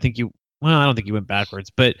fact, I think I don't think you went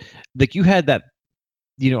backwards, but like you had that,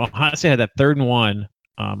 Ohio State had that 3rd and 1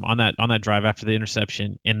 on that drive after the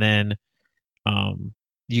interception, and then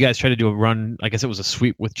you guys tried to do a run. I guess it was a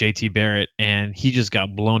sweep with JT Barrett, and he just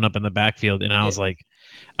got blown up in the backfield. And I was like,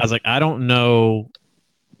 I don't know.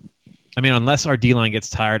 I mean, unless our D-line gets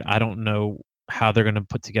tired, I don't know how they're going to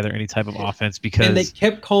put together any type of offense because and they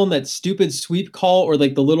kept calling that stupid sweep call or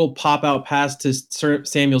like the little pop out pass to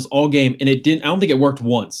Samuels all game, and it didn't. I don't think it worked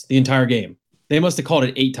once the entire game. They must have called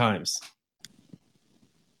it 8 times.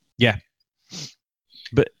 Yeah,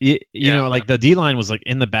 but you know, like the D line was like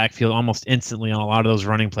in the backfield almost instantly on a lot of those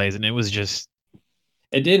running plays, and it was just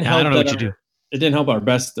It didn't I help don't know that what you do. it didn't help our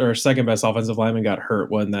best or second best offensive lineman got hurt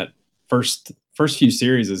when that first few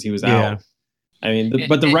series as he was Yeah. out. I mean,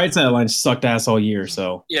 but the right side of the line sucked ass all year.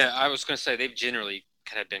 So Yeah, I was going to say they've generally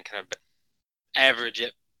been average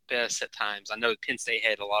at best at times. I know Penn State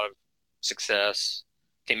had a lot of success.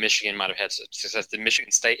 I think Michigan might have had success. Did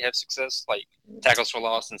Michigan State have success, like tackles for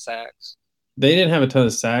loss and sacks? they didn't have a ton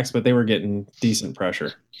of sacks, but they were getting decent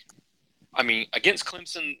pressure. I mean, against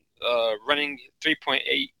Clemson, running 3.8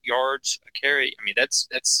 yards a carry. I mean, that's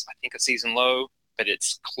I think a season low, but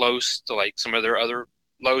it's close to like some of their other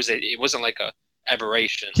lows. It wasn't like a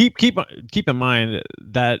aberration. Keep in mind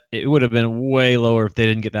that it would have been way lower if they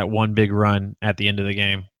didn't get that one big run at the end of the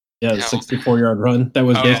game. Yeah, the 64-yard run. That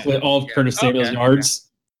was basically all of Curtis Samuel's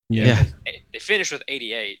yards. Yeah. They finished with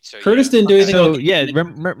 88. So Curtis didn't do anything. So yeah,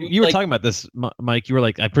 remember, you were talking about this, Mike. You were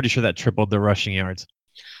like, I'm pretty sure that tripled the rushing yards.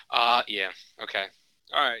 Yeah. Okay.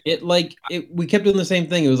 All right. We kept doing the same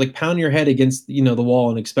thing. It was like pound your head against the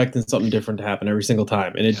wall and expecting something different to happen every single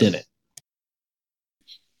time, and it didn't.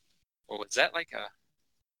 Well, was that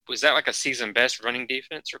like a season best running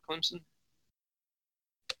defense for Clemson?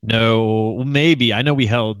 No, maybe. I know we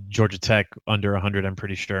held Georgia Tech under 100. I'm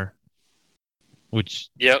pretty sure, which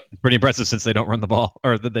is pretty impressive since they don't run the ball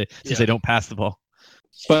or since they don't pass the ball.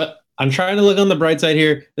 But I'm trying to look on the bright side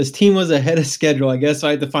here. This team was ahead of schedule. I guess I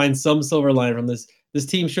had to find some silver line from this. This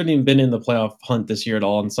team shouldn't even been in the playoff hunt this year at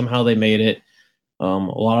all, and somehow they made it. A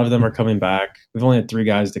lot of them are coming back. We've only had 3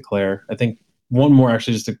 guys declare. I think one more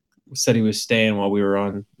actually said he was staying while we were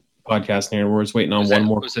on podcasting here. We're just waiting on one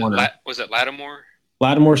more corner. Was it Lattimore?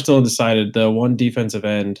 Lattimore still undecided. The one defensive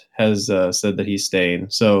end has said that he's staying.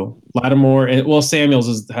 So Lattimore,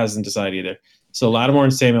 Samuels hasn't decided either. So Lattimore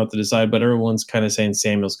and Samuel have to decide, but everyone's kind of saying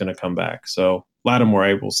Samuel's going to come back. So Lattimore,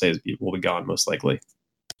 I will say, will be gone most likely.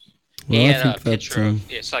 He had a picture.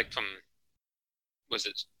 It's like from, was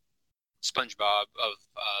it SpongeBob of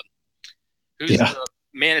who's the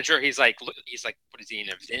manager? He's like, what is he, an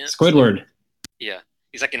event? Squidward. Yeah,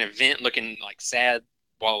 he's like an event looking like sad.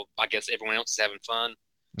 While I guess everyone else is having fun.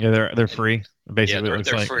 Yeah, they're free. Basically,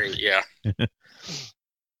 they're free. Yeah.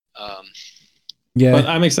 Yeah, but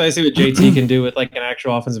I'm excited to see what JT can do with like an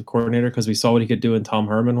actual offensive coordinator because we saw what he could do when Tom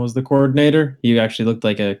Herman was the coordinator. He actually looked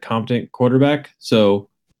like a competent quarterback. So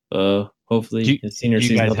hopefully his senior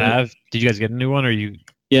season. Did you guys get a new one or you?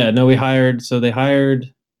 Yeah, no, they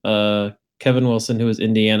hired Kevin Wilson, who was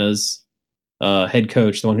Indiana's head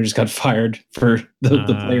coach, the one who just got fired for the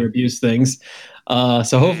player abuse things.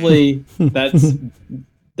 So hopefully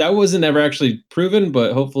that wasn't ever actually proven,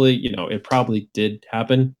 but hopefully, it probably did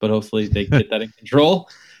happen, but hopefully they get that in control.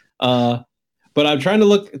 But I'm trying to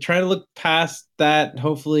look past that.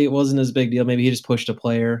 Hopefully it wasn't as big a deal. Maybe he just pushed a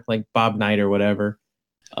player like Bob Knight or whatever.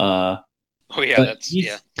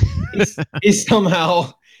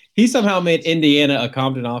 He somehow made Indiana a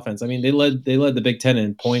competent offense. I mean, they led the Big Ten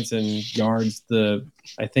in points and yards.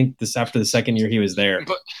 I think after the second year he was there.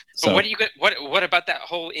 But what about that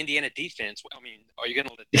whole Indiana defense? I mean, are you going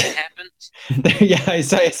to let that happen? Yeah, I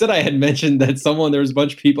said I had mentioned that there was a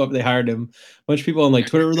bunch of people after they hired him. A bunch of people on like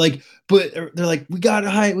Twitter were like, but they're like, we got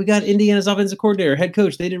Indiana's offensive coordinator, head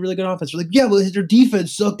coach. They did really good offense. We're like, yeah, well, their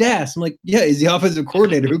defense sucked ass. I'm like, yeah, he's the offensive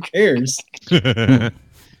coordinator. Who cares?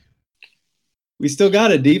 We still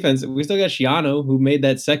got a defense. We still got Shiano, who made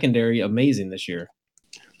that secondary amazing this year.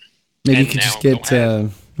 Maybe you could just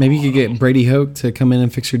maybe you could get Brady Hoke to come in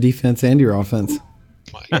and fix your defense and your offense.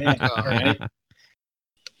 Right.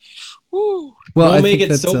 Well,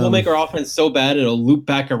 we'll make our offense so bad it'll loop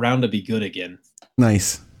back around to be good again.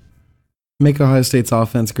 Nice. Make Ohio State's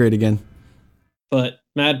offense great again. But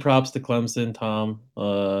mad props to Clemson, Tom.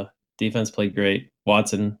 Defense played great.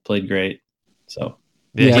 Watson played great. So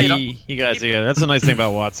he guys. That's the nice thing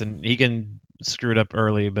about Watson. He can screw it up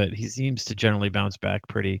early, but he seems to generally bounce back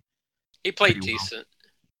pretty. He played decent.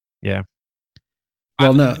 Yeah.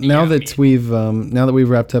 Well, now that we've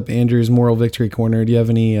wrapped up Andrew's moral victory corner, do you have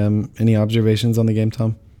any observations on the game,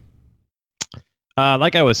 Tom?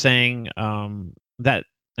 Like I was saying, the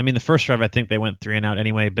first drive I think they went 3 and out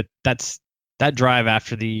anyway, but that drive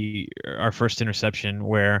after our first interception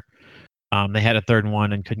where they had a 3rd and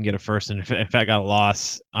 1 and couldn't get a first, and in fact got a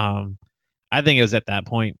loss. I think it was at that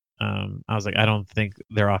point. I was like, I don't think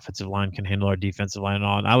their offensive line can handle our defensive line at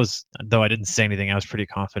all. And though I didn't say anything, I was pretty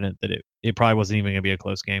confident that it probably wasn't even going to be a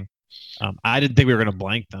close game. I didn't think we were going to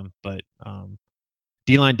blank them, but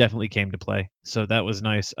D-line definitely came to play. So that was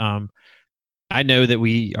nice. I know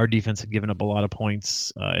that our defense had given up a lot of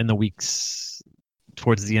points in the weeks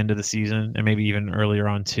towards the end of the season and maybe even earlier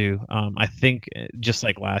on too. I think just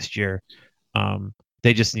like last year,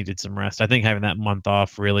 they just needed some rest. I think having that month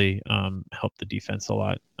off really helped the defense a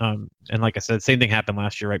lot. And like I said, same thing happened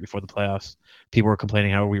last year right before the playoffs. People were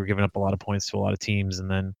complaining how we were giving up a lot of points to a lot of teams, and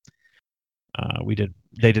then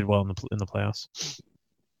they did well in the playoffs,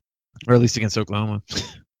 or at least against Oklahoma.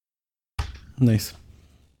 Nice.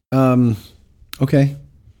 Okay.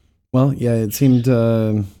 Well, yeah, it seemed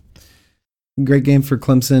great game for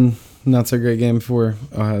Clemson. Not so great game for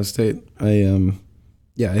Ohio State. I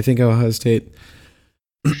think Ohio State,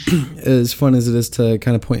 as fun as it is to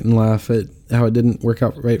kind of point and laugh at how it didn't work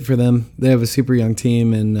out right for them, they have a super young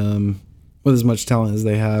team, and with as much talent as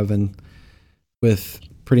they have, and with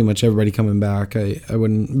pretty much everybody coming back, I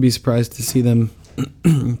wouldn't be surprised to see them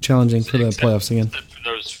challenging for the playoffs again. For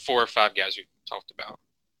those 4 or 5 guys we talked about.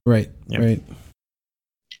 Right, yep. Right.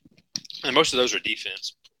 And most of those are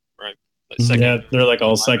defense, right? Yeah, they're like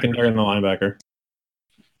all secondary and the linebacker.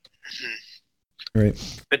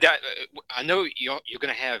 Right. But that, I know you're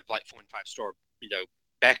going to have like 4 and 5 star,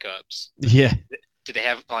 backups. Yeah. Do they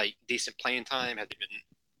have like decent playing time? Have they been?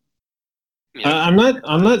 I'm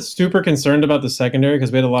not super concerned about the secondary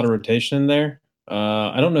because we had a lot of rotation in there.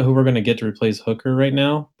 I don't know who we're going to get to replace Hooker right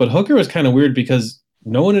now, but Hooker was kind of weird because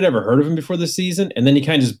no one had ever heard of him before this season, and then he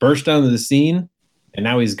kind of just burst onto the scene, and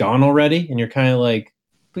now he's gone already, and you're kind of like,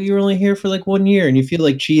 but you were only here for like 1 year, and you feel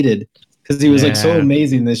like cheated because he was like so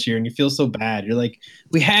amazing this year, and you feel so bad. You're like,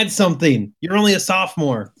 we had something. You're only a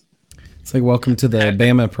sophomore. It's like welcome to the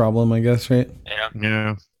Bama problem, I guess, right?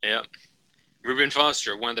 Yeah. Reuben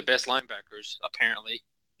Foster, one of the best linebackers, apparently.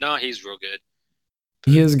 No, he's real good.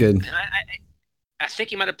 He is good. And I think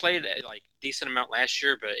he might have played like decent amount last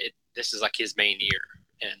year, but this is like his main year.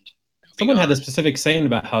 And someone had a specific saying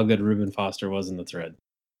about how good Reuben Foster was in the thread.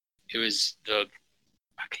 It was the.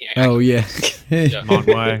 Yeah.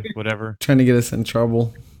 Monway, whatever. Trying to get us in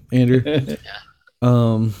trouble, Andrew.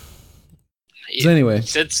 So anyway,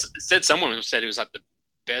 said someone who said he was like the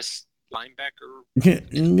best linebacker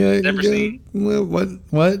ever seen.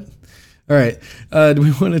 What? All right. Do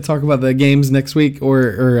we want to talk about the games next week,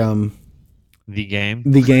 or the game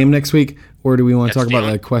next week, or do we want to talk about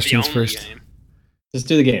the questions first? Game. Let's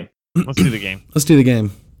do the game. Let's do the game. Let's do the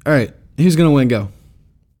game. All right. Who's gonna win? Go.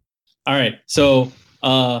 All right. So,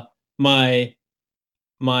 my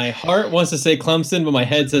heart wants to say Clemson, but my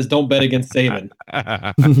head says don't bet against Saban.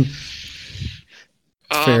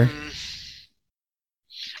 Fair.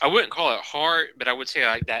 I wouldn't call it hard, but I would say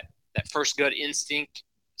like that first gut instinct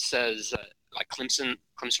says like Clemson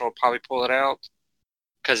will probably pull it out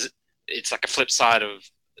because it's like a flip side of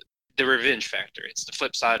the revenge factor. It's the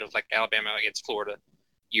flip side of like Alabama against Florida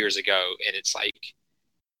years ago, and it's like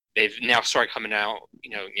they've now started coming out.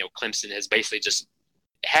 Clemson has basically just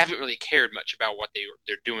haven't really cared much about what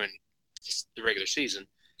they're doing the regular season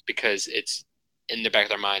because it's in the back of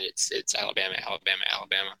their mind. It's Alabama,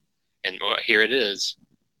 and here it is.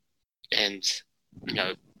 And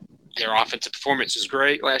their offensive performance was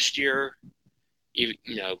great last year.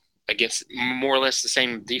 Against more or less the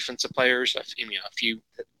same defensive players. A few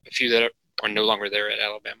that are no longer there at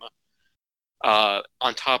Alabama.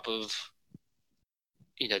 On top of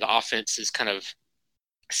the offense is kind of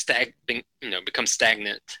become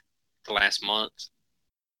stagnant the last month,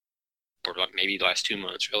 or like maybe the last 2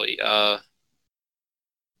 months, really.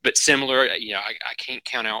 But similar, I can't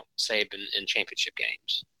count out Saban in championship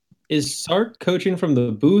games. Is Sark coaching from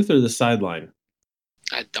the booth or the sideline?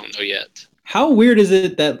 I don't know yet. How weird is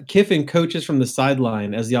it that Kiffin coaches from the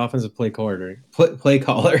sideline as the offensive play caller?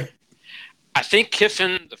 I think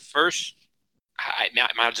Kiffin, the first, it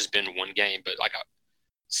might have just been one game, but like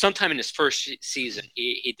sometime in his first season,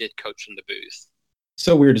 he did coach from the booth.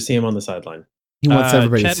 So weird to see him on the sideline. He wants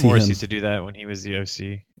everybody Chad to see Morris him. used to do that when he was the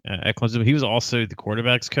OC at Clemson. He was also the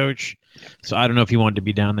quarterback's coach, so I don't know if he wanted to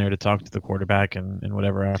be down there to talk to the quarterback and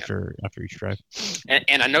whatever after each drive.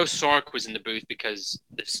 And I know Sark was in the booth because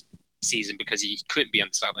this season because he couldn't be on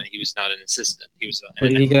the sideline. He was not an assistant. He was.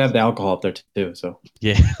 He could have the alcohol up there too. So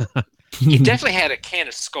yeah, he definitely had a can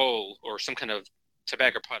of Skull or some kind of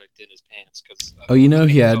tobacco product in his pants. Cause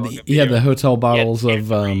he had the hotel bottles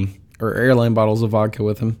of or airline bottles of vodka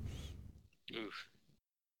with him. Oof.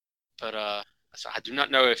 But so I do not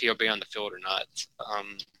know if he'll be on the field or not.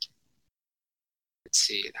 Let's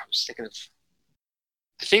see. I was thinking of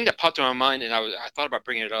the thing that popped in my mind, and I thought about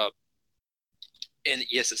bringing it up. And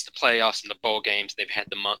yes, it's the playoffs and the bowl games. They've had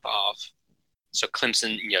the month off, so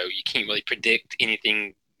Clemson, you can't really predict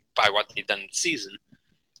anything by what they've done in the season.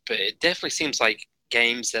 But it definitely seems like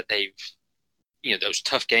games that they've, those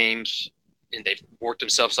tough games, and they've worked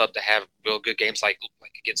themselves up to have real good games, like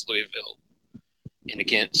against Louisville and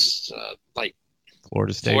against like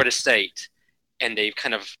Florida State, and they've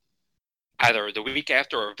kind of, either the week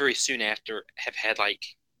after or very soon after have had like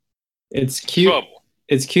It's cute. trouble.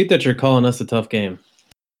 It's cute that you're calling us a tough game.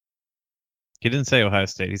 He didn't say Ohio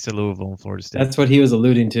State. He said Louisville and Florida State. That's what he was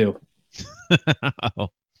alluding to. Oh.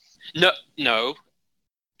 No,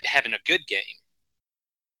 having a good game.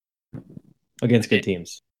 Against good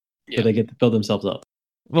teams. Yeah. So they get to build themselves up.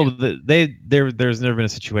 Well, there's never been a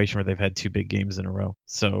situation where they've had two big games in a row.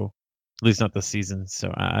 So, at least not this season.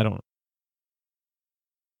 So I don't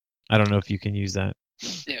know if you can use that.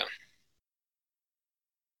 Yeah.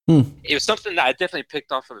 Hmm. It was something that I definitely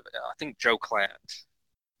picked off of. I think Joe Klatt.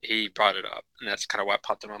 He brought it up, and that's kind of what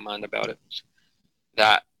popped in my mind about it.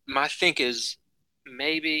 That my think is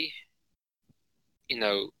maybe,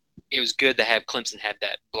 it was good to have Clemson have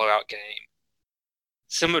that blowout game,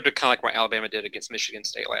 similar to kind of like what Alabama did against Michigan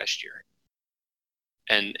State last year,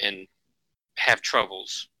 and have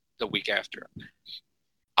troubles the week after.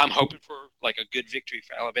 I'm hoping for like a good victory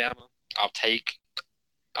for Alabama. I'll take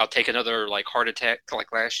another like heart attack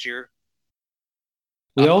like last year.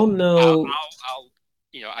 We all know.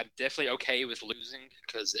 I'm definitely okay with losing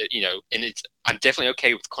because I'm definitely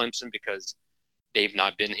okay with Clemson because they've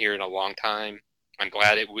not been here in a long time. I'm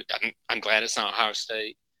glad it's not Ohio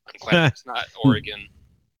State. I'm glad it's not Oregon.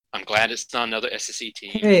 I'm glad it's not another SEC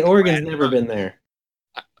team. Hey, Oregon's never been there.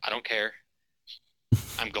 I don't care.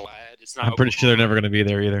 I'm glad it's not. I'm pretty sure they're never going to be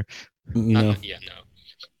there either. No. Yeah, no.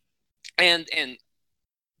 And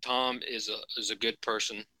Tom is a good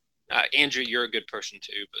person. Andrew, you're a good person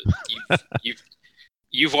too, but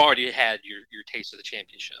you've already had your taste of the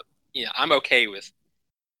championship. I'm okay with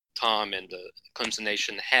Tom and the Clemson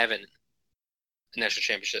Nation having a national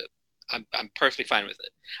championship. I'm perfectly fine with it.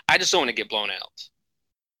 I just don't want to get blown out.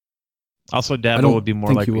 Also, Dabo would be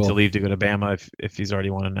more likely to leave to go to Bama if he's already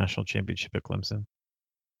won a national championship at Clemson.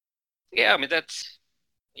 Yeah, I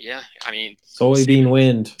mean soybean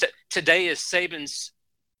wind. Today is Saban's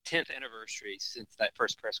 10th anniversary since that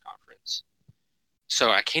first press conference.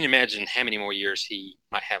 So I can't imagine how many more years he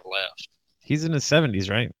might have left. He's in his 70s,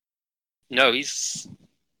 right? No, he's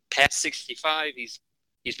past 65. He's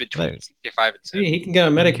between 65 and 70. He can get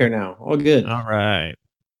on Medicare now. All good. All right.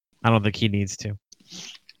 I don't think he needs to.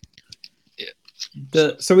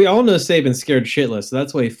 So we all know Saban's scared shitless, so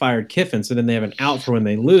that's why he fired Kiffin. So then they have an out for when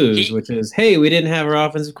they lose, which is, hey, we didn't have our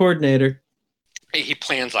offensive coordinator. He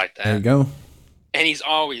plans like that. There you go. And he's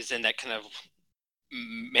always in that kind of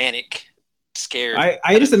manic, scared.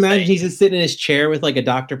 I just imagine he's just sitting in his chair with like a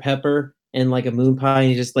Dr. Pepper and like a moon pie, and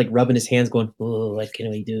he's just like rubbing his hands, going, "Oh, what can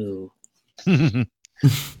we do?"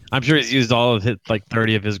 I'm sure he's used all of his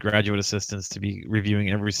 30 of his graduate assistants to be reviewing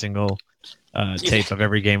every single tape of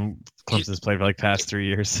every game Clemson's played for like past 3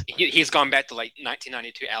 years. He's gone back to like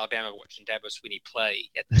 1992 Alabama watching Dabo Swinney play.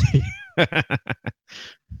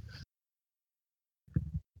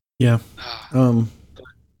 Yeah.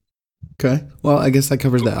 Okay. Well, I guess that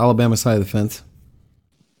covers the Alabama side of the fence.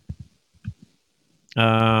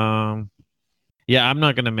 Yeah, I'm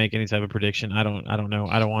not gonna make any type of prediction. I don't know.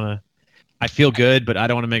 I don't want to. I feel good, but I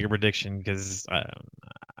don't want to make a prediction because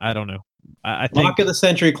I don't know. I think Lock of the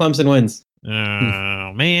century, Clemson wins.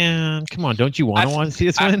 Oh man, come on! Don't you want to see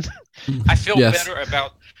us win? I feel better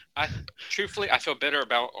about. Truthfully, I feel better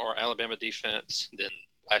about our Alabama defense than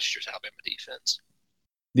last year's Alabama defense.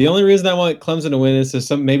 The only reason I want Clemson to win is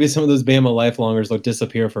so maybe some of those Bama lifelongers will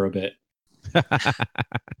disappear for a bit.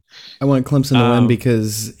 I want Clemson to win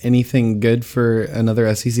because anything good for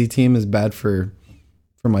another SEC team is bad for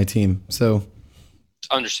my team. So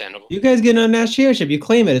understandable. You guys get a national championship. You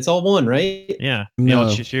claim it. It's all one, right? Yeah. No.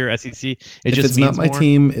 It's your SEC. If it's not my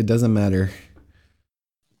team, it doesn't matter.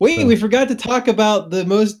 Wait, we forgot to talk about the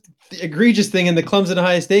most egregious thing in the Clemson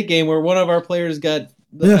Ohio State game where one of our players got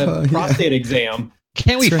a prostate exam.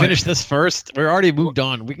 Can't we finish this first? We're already moved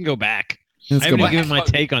on. We can go back. I haven't even given my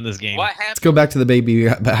take on this game. Let's go back to the baby we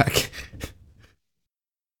got back.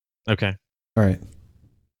 Okay. All right.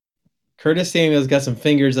 Curtis Samuel's got some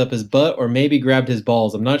fingers up his butt or maybe grabbed his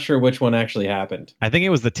balls. I'm not sure which one actually happened. I think it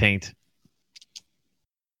was the taint.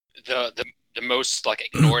 The most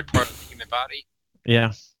ignored part of the human body.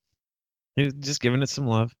 Yeah. He was just giving it some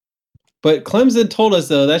love. But Clemson told us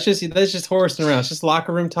though that's just horsing around. It's just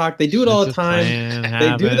locker room talk. They do it all the time.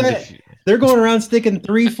 They do that. They're going around sticking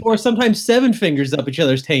 3, 4, sometimes 7 fingers up each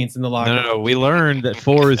other's taints in the locker room. No, we learned that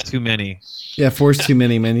 4 is too many. Yeah, 4 is too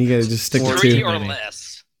many, man. You gotta just stick to 2. 3 or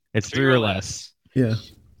less. It's 3 or less. Yeah.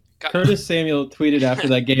 Curtis Samuel tweeted after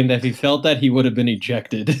that game that if he felt that, he would have been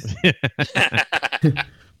ejected.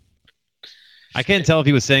 I can't tell if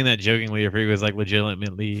he was saying that jokingly or if he was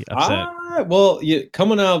legitimately upset.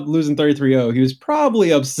 Coming out losing 33-0, he was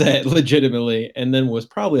probably upset legitimately, and then was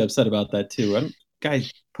probably upset about that too.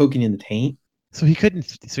 Guys, poking in the taint. So he couldn't.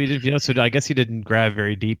 So he didn't feel. So I guess he didn't grab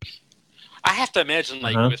very deep. I have to imagine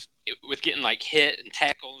like Uh-huh. with getting like hit and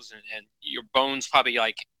tackles and your bones probably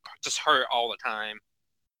like just hurt all the time.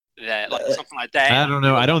 That like something like that. I don't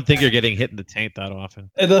know. I don't think you're getting hit in the taint that often.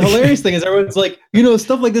 And the hilarious thing is everyone's like,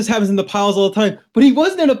 stuff like this happens in the piles all the time. But he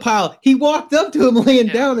wasn't in a pile. He walked up to him laying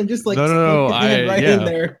down and just like No, stuck his hand right in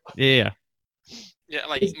there. Yeah. Yeah,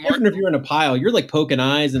 like It's different if you're in a pile. You're like poking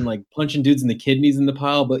eyes and like punching dudes in the kidneys in the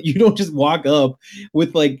pile, but you don't just walk up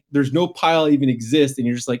with like there's no pile even exists, and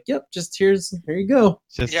you're just like, yep, just here you go.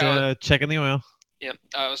 Just Yeah. checking the oil. Yeah,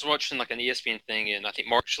 I was watching like an ESPN thing, and I think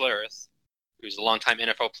Mark Schlereth, who's a longtime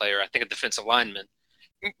NFL player, I think a defensive lineman,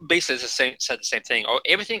 basically said the same thing. Oh,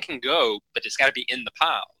 everything can go, but it's got to be in the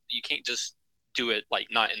pile. You can't just do it like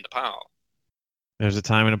not in the pile. There's a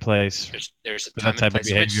time and a place. There's a for time that type and of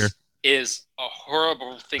place, behavior. which is a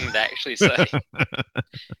horrible thing to actually say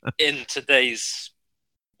in today's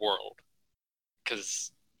world.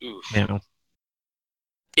 Because, oof. Yeah.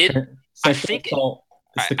 I think assault.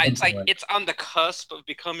 it's like it's on the cusp of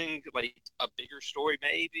becoming like a bigger story,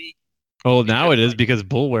 maybe. Oh, now it is because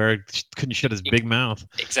Bullware couldn't shut his big mouth.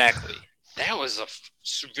 Exactly. That was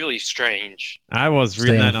really strange. I was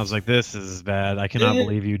reading Damn. that and I was like, "This is bad. I cannot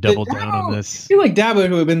believe you doubled down on I this." feel like Dabo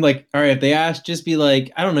would have been like, all right, if they ask, just be like,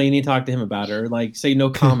 I don't know, you need to talk to him about it, or like say no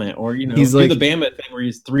comment, or He's do like- the Bama thing where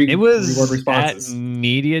he's three It word was responses. at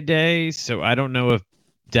media day, so I don't know if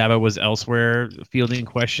Dabo was elsewhere fielding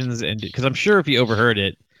questions, and because I'm sure if he overheard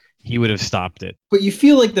it, he would have stopped it. But you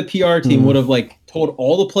feel like the PR team Hmm. would have like told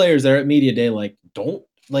all the players there at media day, like, don't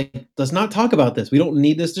let's not talk about this. We don't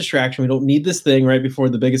need this distraction. We don't need this thing right before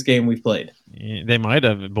the biggest game we've played. Yeah, they might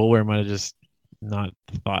have. Bullware might have just not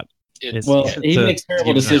thought. It's, Well, Yeah, he to makes terrible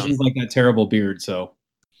give it decisions like that terrible beard. So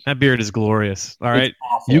That beard is glorious. All right, it's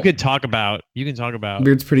awful. you can talk about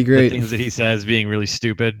Beard's pretty the great. things that he says being really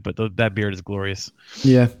stupid, but that beard is glorious.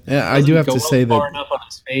 Yeah, I do have to say far that enough on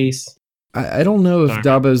his face. I don't know if Sorry.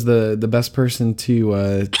 Dabo's the best person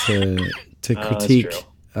to That's critique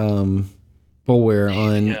true.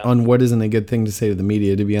 Bullware Yeah. on what isn't a good thing to say to the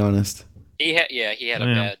media. To be honest, he had Yeah.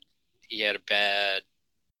 a bad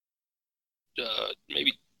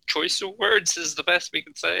maybe choice of words is the best we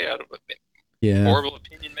can say. I don't know. yeah, Horrible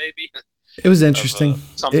opinion, maybe. it was of, interesting.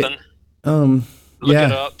 something. It, Look yeah.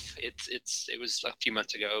 it up. It was a few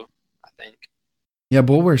months ago, I think. Yeah,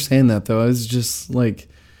 Bullware saying that though, I was just like,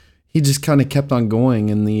 he just kind of kept on going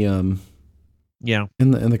in the Yeah,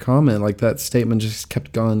 in the comment, like that statement just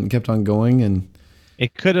kept on going, and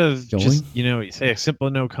it could have Going? just say a simple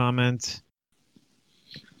no comment.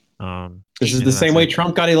 This is and the same that's way it.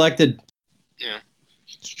 Trump got elected. Yeah.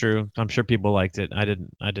 It's true. I'm sure people liked it. I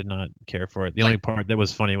did not care for it. The only part that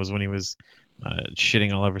was funny was when he was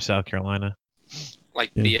shitting all over South Carolina.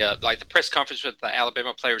 Like Yeah. the press conference with the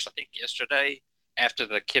Alabama players, I think yesterday after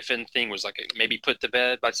the Kiffin thing was like maybe put to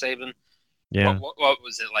bed by Saban. Yeah. What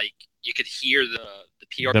was it like? You could hear the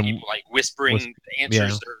PR The- people like whispering the answers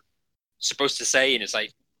yeah. they're supposed to say, and it's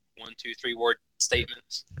like 1, 2, 3 word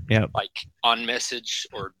statements. Yeah. Like on message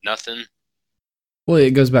or nothing. well,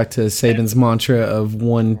 it goes back to Saban's mantra of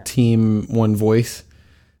one team, one voice.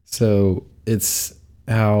 So it's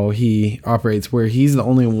how he operates, where he's the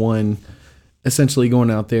only one essentially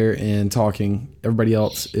going out there and talking. Everybody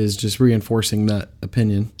else is just reinforcing that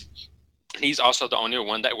opinion. And he's also the only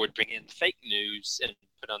one that would bring in fake news and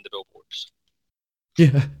put on the billboards.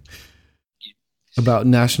 Yeah. About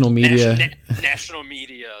national media. National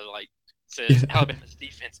media like says Yeah. Alabama's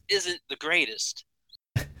defense isn't the greatest.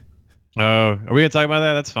 Oh, are we gonna talk about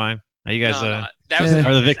that? That's fine. Are you guys? No, that was Yeah.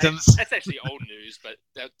 Are the victims? That's actually old news, but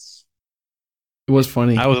that's It was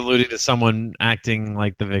funny. I was alluding to someone acting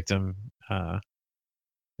like the victim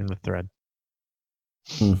in the thread.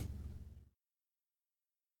 All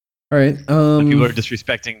right. When people are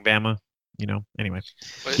disrespecting Bama. Anyway.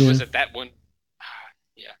 was it that one?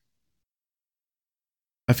 Yeah.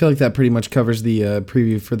 I feel like that pretty much covers the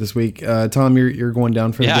preview for this week. Tom, you're going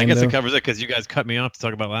down for the Yeah, I game, guess though? it covers it because you guys cut me off to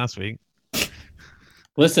talk about last week.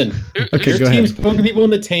 Listen, Okay, your go team's ahead. poking people in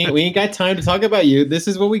the taint. We ain't got time to talk about you. This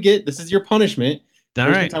is what we get. This is your punishment. All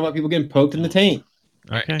We're right. talking about people getting poked in the taint.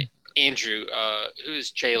 Okay. Andrew,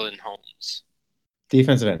 who's Jalen Holmes?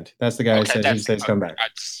 Defensive end. That's the guy who said that's- he's coming back. I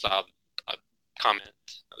just saw a comment.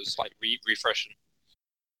 I was like refreshing.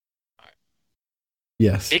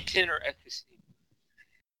 Yes. Big Ten or SEC?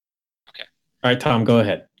 All right, Tom, go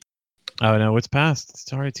ahead. Oh no, it's past.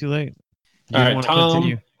 It's already too late. You All didn't right, wanna Tom.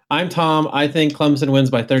 continue. I'm Tom. I think Clemson wins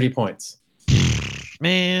by 30 points.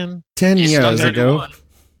 Man, 10 He's years not ago. 31.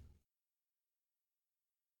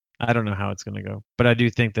 I don't know how it's going to go, but I do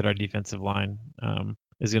think that our defensive line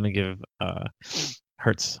is going to give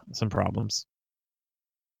Hurts some problems.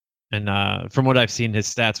 And from what I've seen, his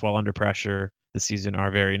stats while under pressure this season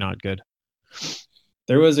are very not good.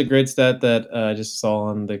 There was a great stat that I just saw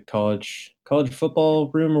on the college football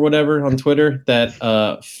room or whatever on Twitter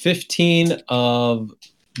that 15 of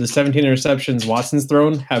the 17 interceptions Watson's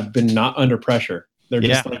thrown have been not under pressure. They're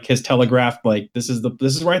just like his telegraphed, like this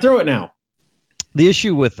is where I throw it now. The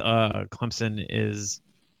issue with Clemson is,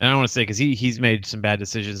 and I don't want to say because he's made some bad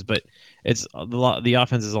decisions, but it's the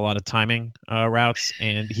offense is a lot of timing routes,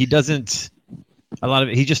 and he doesn't a lot of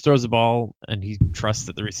it. He just throws the ball and he trusts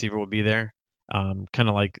that the receiver will be there. Kind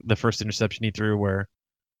of like the first interception he threw where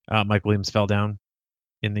Mike Williams fell down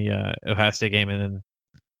in the Ohio State game, and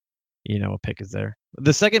then a pick is there.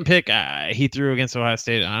 The second pick he threw against Ohio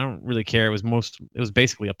State, I don't really care. It was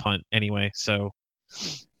basically a punt anyway, so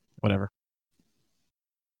whatever.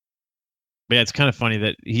 But yeah, it's kind of funny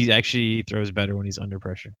that he actually throws better when he's under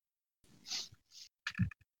pressure.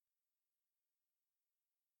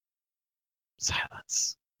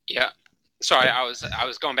 Silence. Yeah. Sorry, I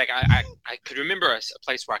was going back. I could remember a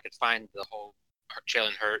place where I could find the whole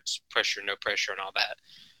Jalen Hurts pressure, no pressure, and all that.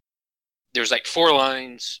 There's like 4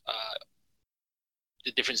 lines.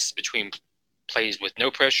 The differences between plays with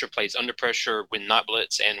no pressure, plays under pressure, when not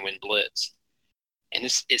blitz, and when blitz. And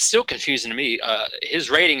it's still confusing to me. His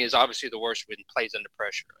rating is obviously the worst when plays under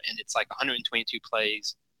pressure, and it's like 122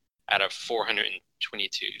 plays out of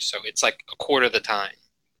 422. So it's like a quarter of the time,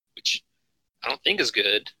 which I don't think is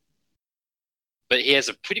good. But he has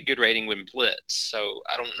a pretty good rating when blitz, so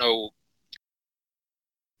I don't know.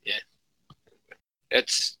 Yeah,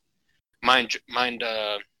 it's my mind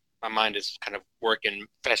is kind of working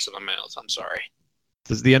faster than my mouth. I'm sorry.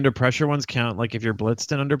 Does the under pressure ones count? Like if you're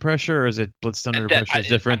blitzed and under pressure, or is it blitzed under pressure is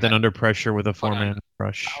different than under pressure with a 4-man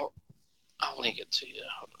rush? I'll link it to you.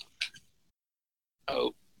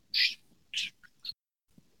 Oh.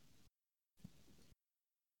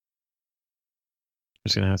 I'm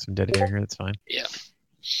just gonna have some dead air here. That's fine. Yeah.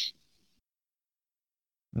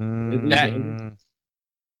 Man,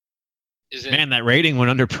 That that rating when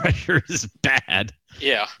under pressure is bad.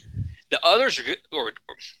 Yeah, the others are good. Or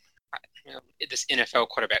this NFL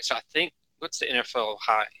quarterback. So I think what's the NFL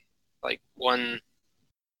high? Like one.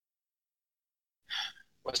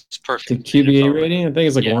 What's perfect? The QBA rating, I think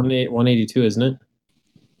it's like 182, isn't it?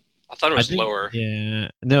 I thought it was lower. Yeah.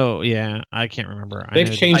 No. Yeah. I can't remember.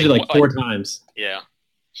 They've changed it like 4 times. Yeah.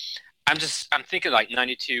 I'm thinking like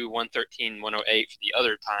 92, 113, 108 for the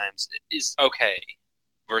other times is okay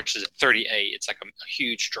versus 38. It's like a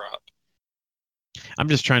huge drop. I'm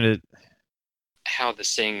just trying to. How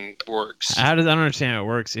this thing works. I don't understand how it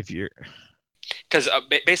works if you're. Because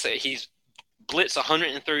basically he's blitzed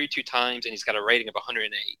 132 times and he's got a rating of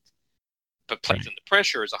 108. But plays under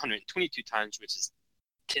pressure is 122 times, which is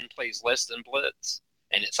 10 plays less than blitz,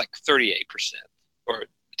 and it's like 38% or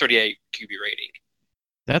 38 QB rating.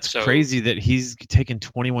 That's crazy that he's taken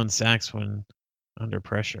 21 sacks when under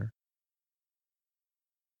pressure.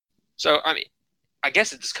 So, I mean, I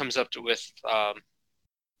guess it just comes up with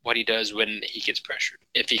what he does when he gets pressured.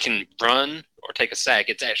 If he can run or take a sack,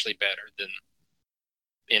 it's actually better than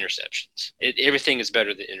interceptions. Everything is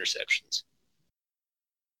better than interceptions.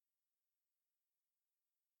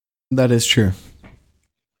 That is true.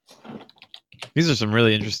 These are some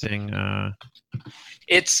really interesting. I'll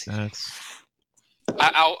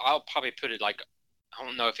probably put it like, I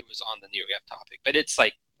don't know if it was on the New York topic, but it's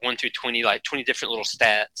like 1 through 20, like 20 different little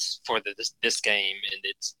stats for this game, and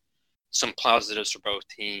it's some positives for both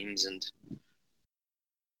teams, and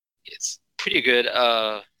it's pretty good.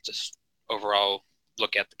 Just overall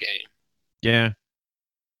look at the game. Yeah.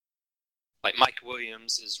 Like Mike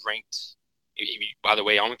Williams is ranked. By the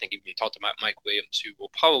way, I don't think you've even talked about Mike Williams, who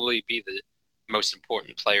will probably be the most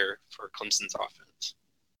important player for Clemson's offense.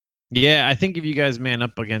 Yeah, I think if you guys man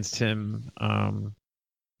up against him,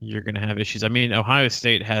 you're going to have issues. I mean, Ohio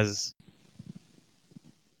State has.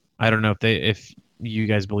 I don't know if you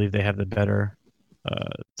guys believe they have the better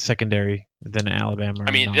secondary than Alabama.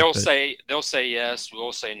 I mean, they'll say yes,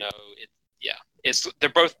 we'll say no. They're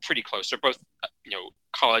both pretty close. They're both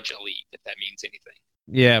college elite, if that means anything.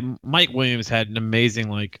 Yeah, Mike Williams had an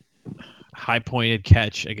amazing high pointed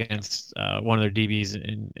catch against one of their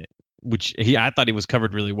DBs, which I thought he was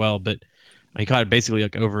covered really well, but he caught it basically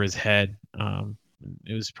over his head.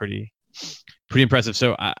 It was pretty impressive.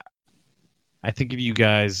 So I think if you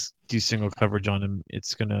guys do single coverage on him,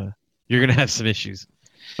 you're gonna have some issues.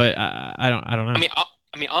 But I don't know.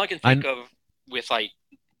 I mean, all I can think of with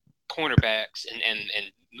cornerbacks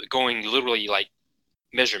and going literally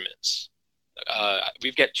measurements.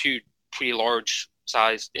 We've got 2 pretty large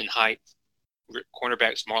sized in height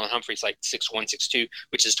cornerbacks. Marlon Humphrey's like 6'1", 6'2",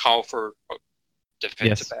 which is tall for a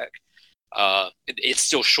defensive back. It's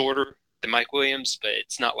still shorter than Mike Williams, but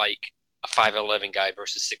it's not like a 5'11" guy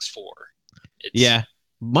versus 6'4". Yeah,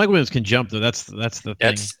 Mike Williams can jump though. That's the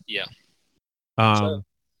thing.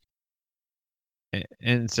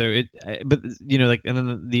 And so but like, and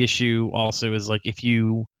then the issue also is like if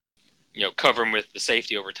you cover him with the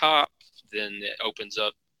safety over top, then it opens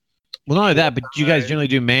up. Well, not only that, but you guys generally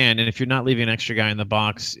do man, and if you're not leaving an extra guy in the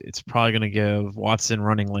box, it's probably going to give Watson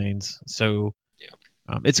running lanes. So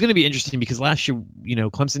it's going to be interesting because last year,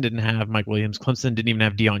 Clemson didn't have Mike Williams. Clemson didn't even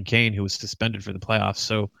have Deion Kane, who was suspended for the playoffs.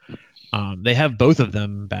 So they have both of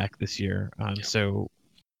them back this year. So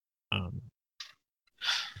it'll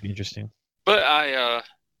be interesting. But I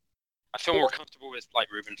feel more comfortable with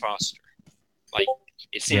like Reuben Foster. Like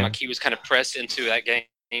it seemed like he was kind of pressed into that game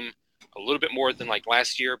a little bit more than like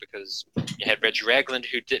last year because you had Reggie Ragland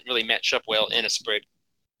who didn't really match up well in a spread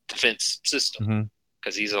defense system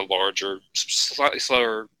because he's a larger, slightly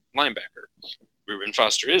slower linebacker. Reuben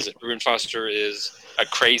Foster isn't. Reuben Foster is a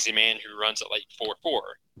crazy man who runs at like 4.4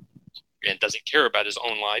 and doesn't care about his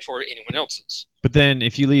own life or anyone else's. But then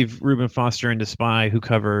if you leave Reuben Foster into spy, who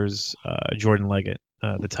covers Jordan Leggett,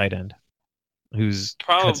 the tight end, who's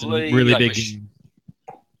probably really like big.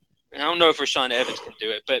 I don't know if Rashawn Evans can do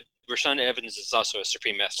it, but Rashawn Evans is also a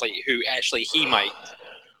supreme athlete who actually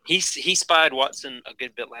he spied Watson a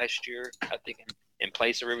good bit last year, I think, in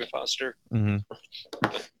place of Reuben Foster.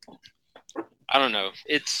 But I don't know.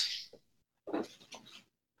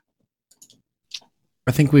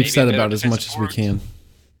 I think we've said about as much as we can.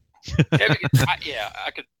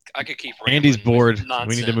 I could keep. Andy's bored.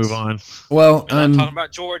 We need to move on. Well, I'm talking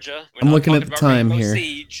about Georgia. I'm looking at the time here.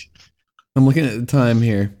 I'm looking at the time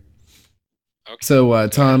here. Okay. So,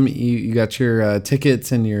 Tom, you got your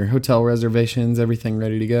tickets and your hotel reservations, everything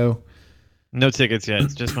ready to go? No tickets yet.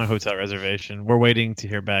 It's just my hotel reservation. We're waiting to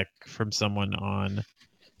hear back from someone on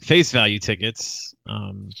face value tickets,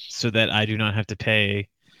 so that I do not have to pay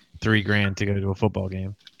 $3,000 to go to a football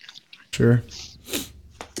game. Sure.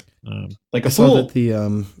 I saw that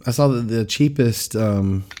the cheapest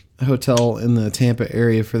hotel in the Tampa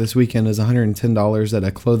area for this weekend is $110 at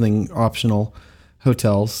a clothing optional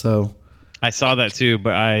hotel. So I saw that too,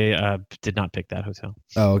 but I did not pick that hotel.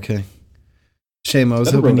 Oh, okay. Shame. I was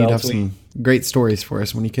hoping you'd have some great stories for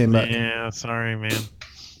us when you came back. Yeah, sorry, man.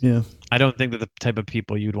 Yeah. I don't think that the type of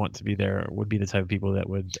people you'd want to be there would be the type of people that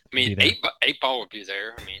would. I mean, be eight ball would be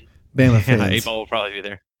there. I mean, Bama fans. 8 Ball will probably be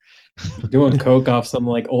there. Doing coke off some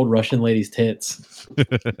like old Russian lady's tits.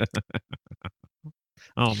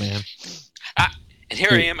 Oh man. And here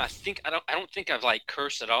I am. I don't think I've like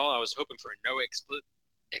cursed at all. I was hoping for no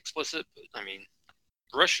explicit. But, I mean,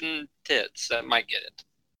 Russian tits. That might get it.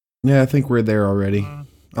 Yeah, I think we're there already.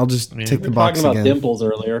 I'll just tick the box again. We were talking about dimples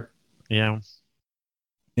earlier. Yeah.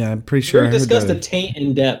 Yeah, I'm pretty sure We discussed the taint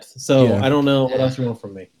in depth, so I don't know what else you want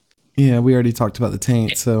from me. Yeah, we already talked about the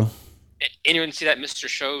taint, so. Anyone see that Mr.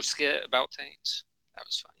 Show skit about taints? That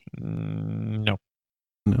was funny.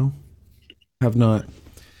 No. Have not.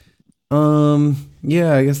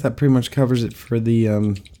 Yeah, I guess that pretty much covers it for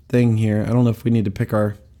the thing here. I don't know if we need to pick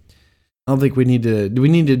our. I don't think we need to. Do we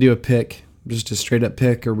need to do a pick? Just a straight up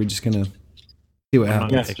pick, or are we just gonna see what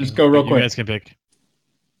happens? Yes, just go real quick. You guys can pick.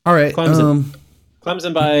 All right.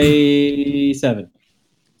 Clemson by 7.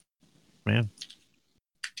 Man.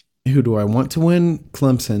 Who do I want to win?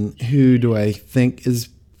 Clemson. Who do I think is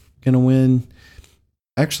going to win?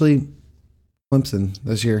 Actually, Clemson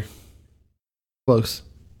this year. Close.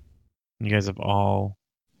 You guys have all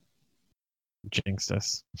jinxed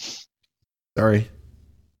us. Sorry.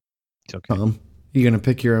 It's okay. Tom, you going to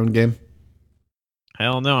pick your own game?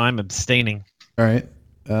 Hell no, I'm abstaining. All right.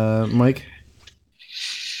 Mike?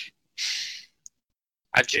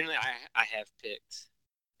 I have picked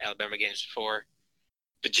Alabama games before.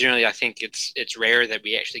 But generally, I think it's rare that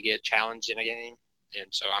we actually get challenged in a game, and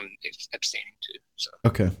so I'm abstaining too. So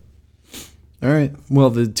okay, all right.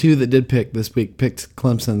 Well, the two that did pick this week picked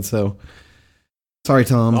Clemson, so sorry,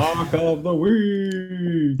 Tom. Lock of the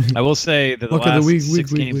week. I will say that the last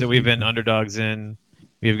 6 games that we've been underdogs in,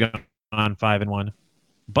 we've gone on 5-1,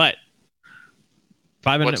 but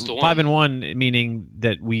 5-1, meaning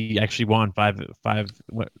that we actually won five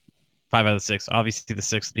out of 6. Obviously, the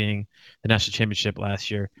 6th being the national championship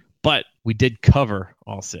last year, but we did cover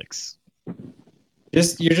all 6.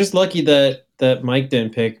 You're just lucky that Mike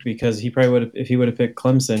didn't pick, because he probably would have. If he would have picked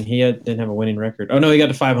Clemson, didn't have a winning record. Oh no, he got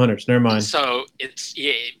to 500. So never mind. So it'd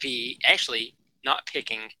be actually not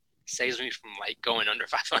picking saves me from like going under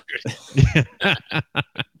 500.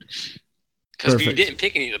 Because we didn't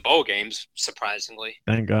pick any of the bowl games, surprisingly.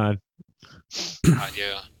 Thank God.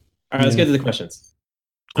 Yeah. All right, let's get to the questions.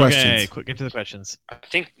 Okay, quick, get to the questions. I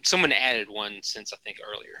think someone added one since I think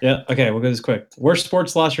earlier. Yeah. Okay, we'll go this quick. Worst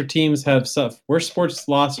sports loss your teams have suffered. Worst sports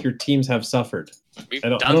loss your teams have suffered. We've I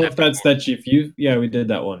don't done know that if that's before. that if you. Yeah, we did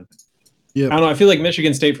that one. Yep. I don't know. I feel like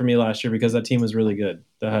Michigan State for me last year because that team was really good,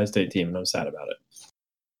 the Ohio State team, and I'm sad about it.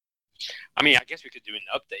 I mean, I guess we could do an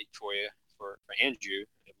update for you for Andrew.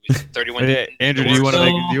 With 31. Andrew, do you want to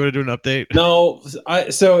No. do an update? No,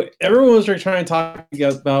 so everyone was trying to talk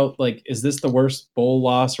about like, is this the worst bowl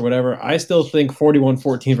loss or whatever? I still think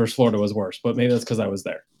 41-14 versus Florida was worse, but maybe that's because I was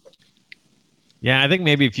there. Yeah, I think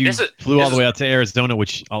maybe if you flew all the way out to Arizona,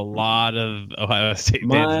 which a lot of Ohio State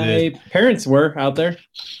fans did. My parents were out there.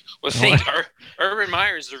 Well, think Urban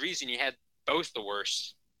Meyer is the reason you had both the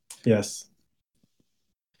worst. Yes.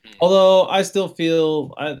 Although I still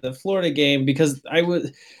feel the Florida game, because I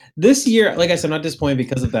was this year, like I said, I'm not disappointed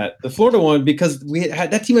because of that. The Florida one, because we had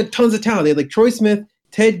that team had tons of talent. They had like Troy Smith,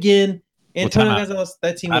 Ted Ginn, Antonio Gonzalez.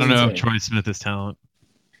 That team. I don't know insane. if Troy Smith is talent.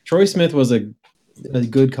 Troy Smith was a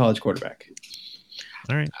good college quarterback.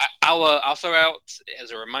 All right. I'll throw out as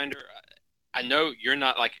a reminder. I know you're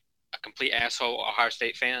not like a complete asshole Ohio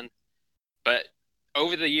State fan, but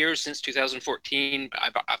over the years since 2014,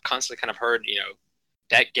 I've constantly kind of heard,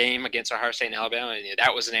 that game against Ohio State and Alabama,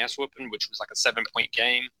 that was an ass whooping, which was like a 7-point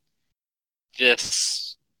game.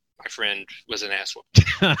 This, my friend, was an ass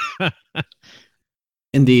whooping.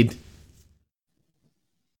 Indeed.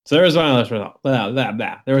 So there was my last result.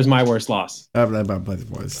 There was my worst loss.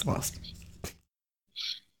 Was lost.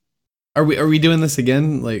 Are we doing this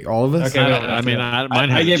again? Like all of us? Okay. Mine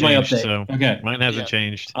I gave hasn't my changed. update. So Okay. mine hasn't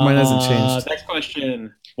changed. Mine hasn't changed. Next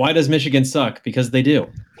question. Why does Michigan suck? Because they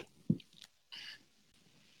do.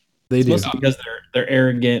 They do. Mostly because they're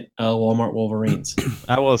arrogant Walmart Wolverines.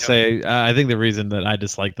 I will say, I think the reason that I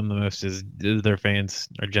dislike them the most is their fans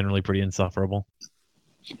are generally pretty insufferable.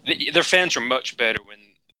 Their fans are much better when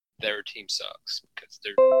their team sucks because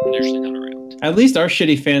they're usually not around. At least our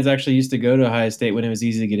shitty fans actually used to go to Ohio State when it was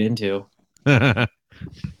easy to get into. It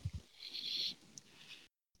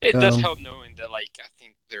does help knowing that, I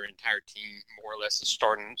think their entire team more or less is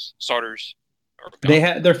starters.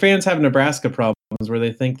 Their fans have Nebraska problems where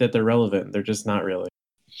they think that they're relevant. They're just not really.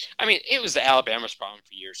 I mean, it was the Alabama's problem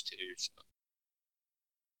for years too. So.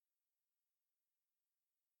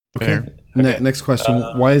 Okay. Next question.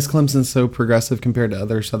 Why is Clemson so progressive compared to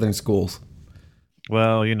other Southern schools?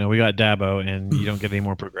 Well, we got Dabo, and you don't get any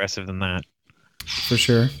more progressive than that. For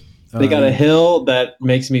sure. They got a hill that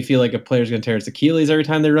makes me feel like a player's going to tear its Achilles every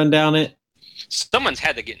time they run down it. Someone's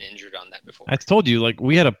had to get injured on that before. I told you,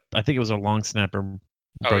 we had I think it was a long snapper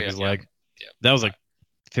broke his leg. Yeah. That was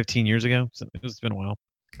 15 years ago. So it's been a while.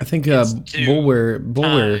 I think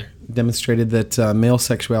Bulwer demonstrated that male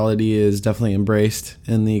sexuality is definitely embraced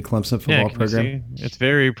in the Clemson football program. It's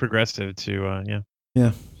very progressive to,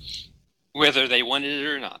 Yeah. Whether they wanted it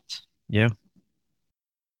or not. Yeah.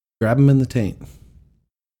 Grab them in the taint.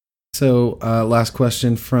 So, last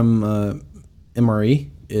question from MRE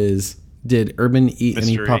is, did Urban eat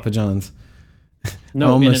any Papa John's? No,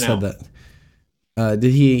 I almost said that.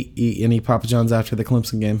 Did he eat any Papa John's after the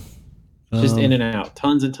Clemson game? Just in and out.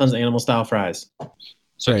 Tons and tons of animal style fries.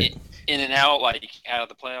 So right. In and out, out of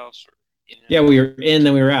the playoffs? Or yeah, we were in,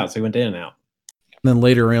 then we were out. So we went in and out. And then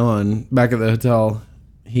later on, back at the hotel,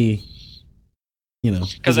 he,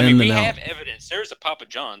 because we have evidence. There's a Papa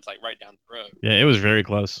John's right down the road. Yeah, it was very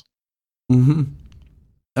close. Mm-hmm.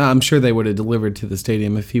 I'm sure they would have delivered to the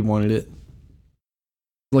stadium if he wanted it.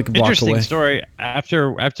 Like a block Interesting away. Story.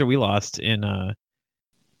 After we lost in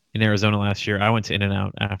Arizona last year, I went to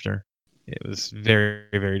In-N-Out after. It was very,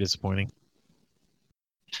 very disappointing.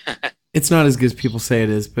 It's not as good as people say it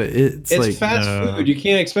is, but it's fast food. You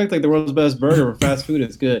can't expect the world's best burger for fast food.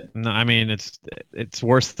 It's good. No, I mean it's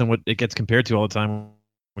worse than what it gets compared to all the time,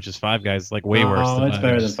 which is Five Guys. Way worse. Oh, it's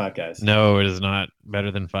better than Five Guys. No, it is not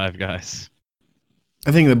better than Five Guys.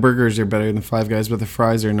 I think the burgers are better than Five Guys, but the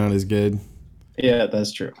fries are not as good. Yeah,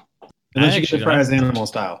 that's true. Unless you get the fries animal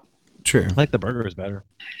style. True. I like the burgers better.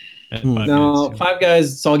 No, Five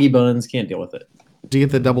Guys soggy buns, can't deal with it. Do you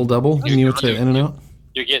get the double when you went to In-N-Out?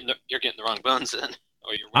 You're getting the wrong buns then.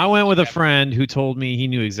 I went with a friend who told me he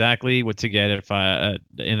knew exactly what to get at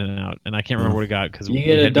In-N-Out, and I can't remember what he got because you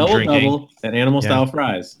get a double and animal style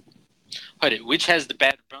fries. Wait, which has the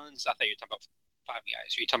bad buns? I thought you were talking about Five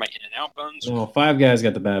Guys. Are you talking about In-N-Out buns? No, Five Guys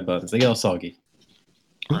got the bad buns. They get all soggy.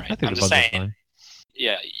 All right, I'm just saying.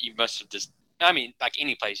 Yeah, you must have just. I mean,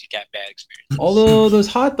 any place you got bad experience. Although those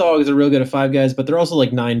hot dogs are real good at Five Guys, but they're also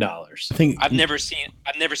 $9. I think I've never seen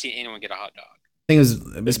anyone get a hot dog. I think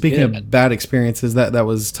speaking of bad experiences, that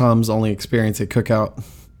was Tom's only experience at Cookout.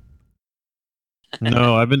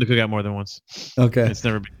 No, I've been to Cookout more than once. Okay. It's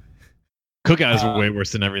never been. Cookout is way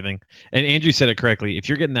worse than everything. And Andrew said it correctly. If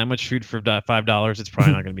you're getting that much food for $5, it's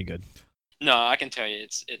probably not going to be good. No, I can tell you,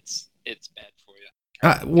 it's bad for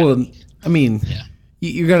you. Well, I mean, Yeah.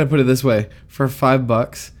 you got to put it this way: for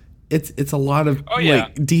 $5, it's a lot of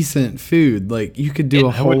like decent food. Like you could do a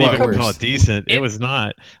I whole wouldn't lot even worse. call it decent. It was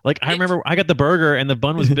not. Like I remember I got the burger and the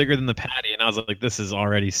bun was bigger than the patty, and I was like, "This is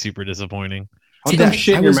already super disappointing." I'll just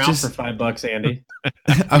shit in your mouth for $5, Andy.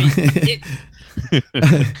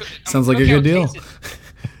 Sounds like a good deal.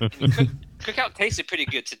 Cookout tasted pretty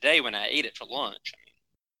good today when I ate it for lunch.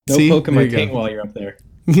 No poking my king while you're up there.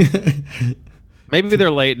 Maybe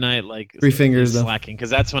they're late night, like 3 fingers though. slacking, because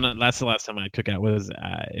that's the last time I had Cookout was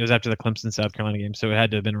it was after the Clemson South Carolina game, so it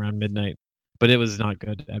had to have been around midnight, but it was not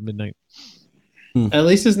good at midnight. At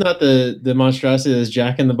least it's not the monstrosity as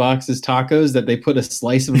Jack in the Box's tacos that they put a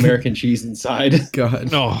slice of American cheese inside.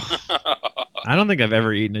 God, No, I don't think I've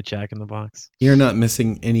ever eaten a Jack in the Box. you're not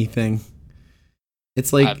missing anything.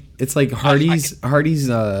 It's like Hardee's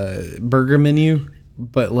burger menu,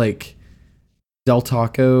 but like Del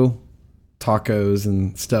Taco tacos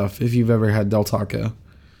and stuff. If you've ever had Del Taco,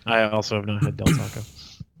 I also have not had Del Taco.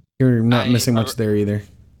 you're not missing much there either.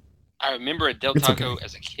 I remember a Del Taco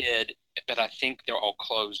as a kid, but I think they're all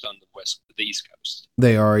closed on the East Coast.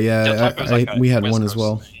 They are, Del yeah. Taco's like a We had West one as Coast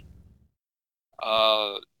well. thing.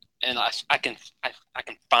 And I can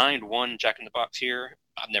find one Jack in the Box here.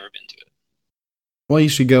 I've never been to it. Well, you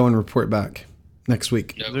should go and report back next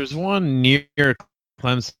week. No. There's one near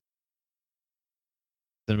Clemson,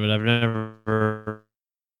 but I've never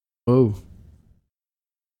Oh,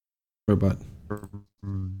 robot.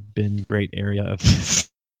 been great area of this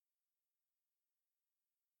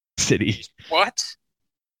city. What?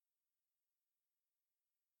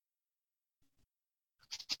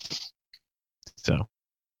 So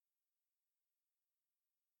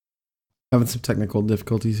Having some technical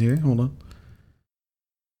difficulties here. Hold on.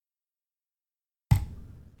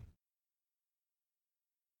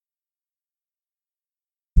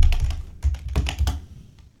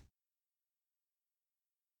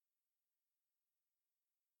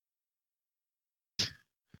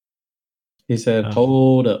 He said,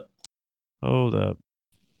 "Hold up." hold up.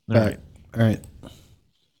 All Back. All right.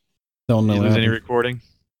 Don't know. Did you what lose any happened. recording?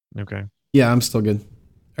 Okay. Yeah, I'm still good.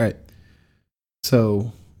 All right.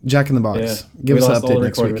 So, Jack in the Box. Yeah. Give We us an lost all update the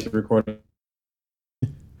next recording week. with the recording.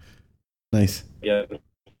 Nice. Yeah,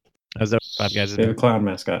 How's that? Five Guys. they have a clown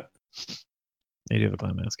mascot. They do have a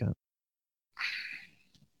clown mascot.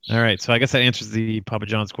 All right, so I guess that answers the Papa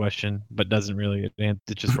John's question, but doesn't really. It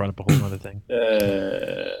just brought up a whole other thing.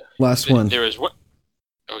 Last one. There is what?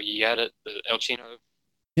 Oh, you got it. The El Chino.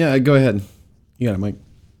 Yeah, go ahead. You got it, Mike.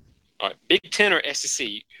 All right, Big Ten or SEC?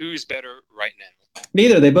 Who's better right now?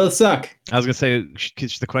 Neither. They both suck. I was gonna say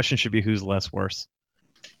the question should be who's less worse.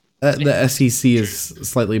 The SEC is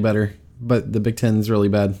slightly better, but the Big Ten is really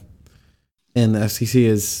bad. And the SEC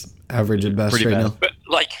is average at best Pretty right bad. now. But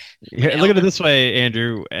like, Here, look at it this way,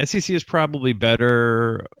 Andrew. SEC is probably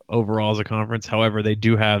better overall as a conference. However, they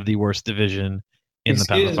do have the worst division in the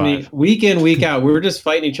Power Excuse me. 5. Week in, week out, we were just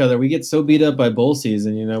fighting each other. We get so beat up by bowl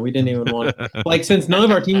season. We didn't even want to. Like, since none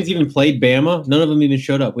of our teams even played Bama, none of them even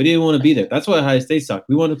showed up. We didn't want to be there. That's why Ohio State sucked.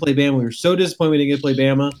 We wanted to play Bama. We were so disappointed we didn't get to play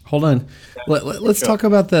Bama. Hold on. Let's talk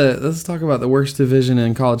about the worst division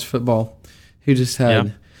in college football. Who just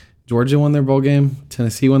had Georgia won their bowl game,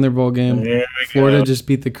 Tennessee won their bowl game, There we Florida go. just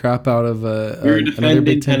beat the crap out of We're another defending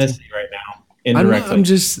Big Ten team. Tennessee right now. Indirectly. I'm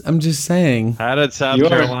just saying. How did South You are-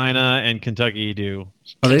 Carolina and Kentucky do?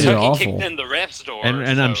 Oh, they did Kentucky awful. kicked in the refs door.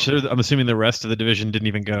 And I'm so- I'm assuming the rest of the division didn't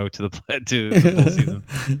even go to the bowl season.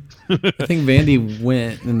 I think Vandy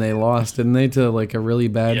went and they lost, didn't they, to like a really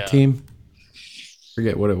bad Yeah. team?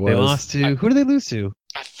 Forget what it was. They lost to who did they lose to?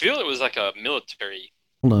 I feel it was like a military.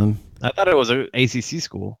 Hold on. I thought it was a ACC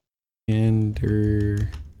school.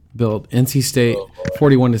 Built NC State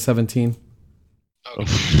 41-17.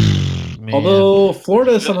 Man. Although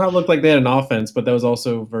Florida somehow looked like they had an offense, but that was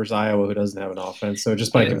also versus Iowa, who doesn't have an offense. So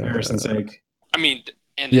just by comparison's sake, I mean,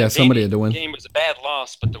 and Yeah, the somebody Vandy had to win. Game was a bad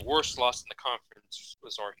loss, but the worst loss in the conference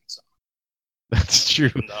was Arkansas. That's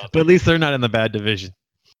true. No, But at least they're not in the bad division.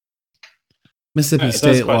 Mississippi Alright, so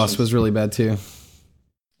that's State loss questions. was really bad too.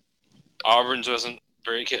 Auburn's wasn't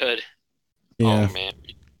very good. Yeah, Oh man.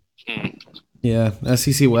 Hmm. yeah.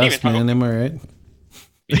 SEC West, talk man. Am I right?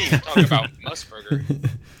 We didn't even talk about Musburger.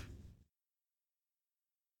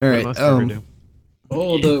 All What right. must Trevor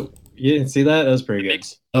do? you didn't see that? That was pretty good.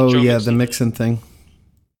 Mix- Oh Joe yeah, Mixon. the Mixon thing.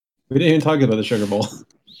 We didn't even talk about the Sugar Bowl.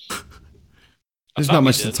 There's thought not we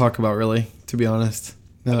much to did. talk about, really, to be honest.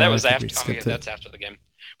 No, that I was think after. we skipped it. That's after the game.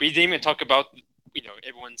 We didn't even talk about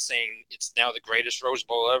everyone's saying it's now the greatest Rose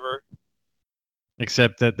Bowl ever.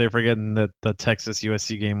 Except that they're forgetting that the Texas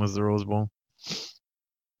USC game was the Rose Bowl.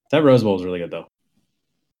 That Rose Bowl is really good, though.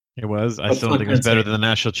 It was. I That's still not don't think it was gonna better say- than the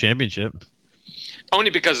national championship. Only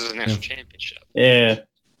because it's a national championship. Yeah.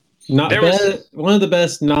 There was- One of the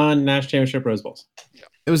best non-national championship Rose Bowls.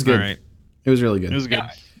 It was good. All right. It was really good. It was good.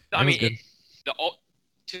 Yeah, I It was mean, good. the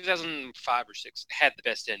 2005 or 6 had the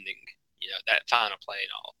best ending. That final play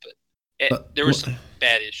and all, but there were some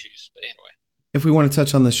bad issues. But anyway, If we want to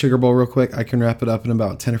touch on the Sugar Bowl real quick, I can wrap it up in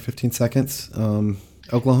about 10 or 15 seconds.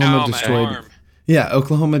 Oklahoma destroyed. my arm. Yeah,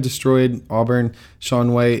 Oklahoma destroyed Auburn.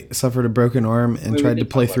 Sean White suffered a broken arm and We tried to did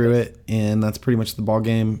play talk about through this. it, and that's pretty much the ball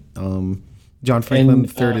game. John Franklin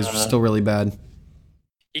III is still really bad.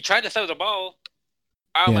 He tried to throw the ball.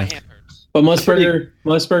 Oh, my Yeah. hand hurts. But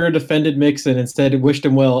Musburger defended Mixon and said wished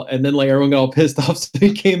him well, and then everyone got all pissed off, so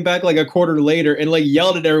he came back a quarter later and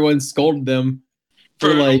yelled at everyone, scolded them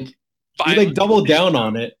for he Violent doubled down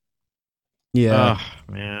on it. Yeah,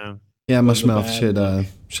 Oh, man. yeah, was a Mushmouth bad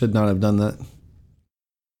should not have done that.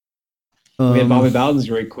 We had Bobby Bowden's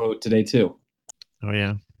great quote today too. Oh,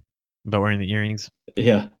 yeah. About wearing the earrings.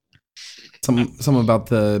 Yeah, Some about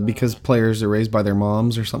because players are raised by their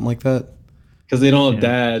moms or something like that. because they don't have Yeah.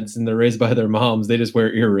 dads and they're raised by their moms. They just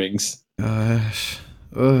wear earrings. Gosh,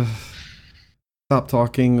 ugh. Stop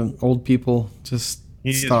talking, old people. Just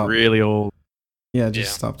He's stop. really old. Yeah,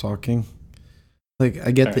 just Yeah. stop talking. I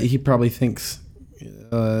get that he probably thinks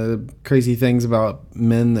crazy things about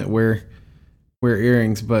men that wear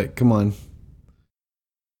earrings, but come on.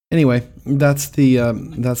 Anyway, that's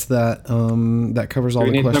that. That covers all We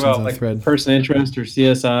the need to questions talk on about the thread. Person Interest or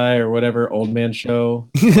CSI or whatever old man show.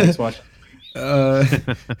 Let's watch.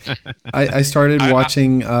 I started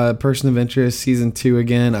watching Person of Interest season 2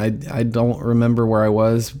 again. I don't remember where I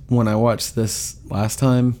was when I watched this last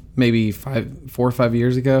time. Maybe 4 or 5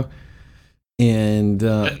 years ago. And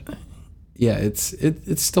yeah, it's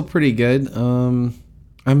still pretty good.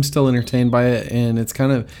 I'm still entertained by it, and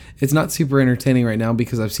it's not super entertaining right now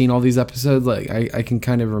because I've seen all these episodes. I can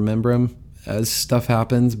kind of remember them as stuff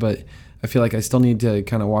happens, but I feel like I still need to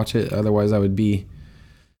kind of watch it. Otherwise, I would be.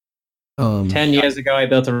 10 years ago, I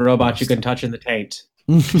built a robot you can touch in the taint.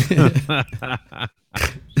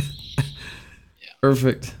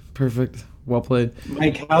 Perfect. Well played.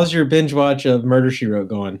 Mike, how's your binge watch of Murder, She Wrote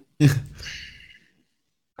going? Are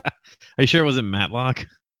you sure it wasn't Matlock? I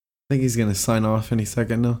think he's gonna sign off any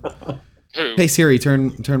second now. Who? Hey Siri,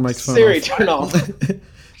 turn Mike's phone Siri, off. turn off.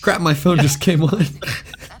 Crap, my phone just came on.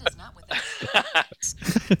 That is not what that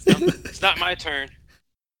It's not my turn.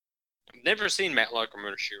 I've never seen Matlock or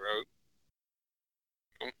Murder, She Wrote.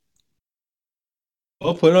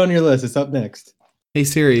 Oh, put it on your list. It's up next. Hey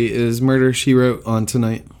Siri, is Murder She Wrote on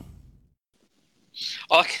tonight?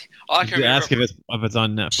 All I can You ask remember, if it's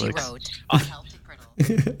on she Netflix. wrote. Celtic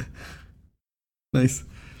Riddle. Nice.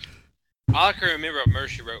 all I can remember of Murder,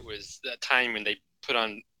 She Wrote was that time when they put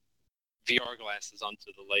on VR glasses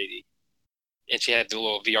onto the lady, and she had the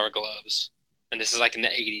little VR gloves. And this is in the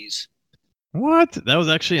 80s. What? That was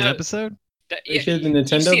actually an Yeah. episode? They should have the you've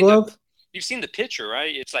Nintendo seen glove? You've seen the picture,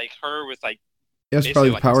 right? It's her with That's basically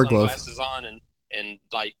probably the power glove. sunglasses on and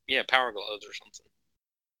power gloves or something.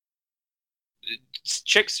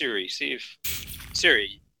 Check Siri, see if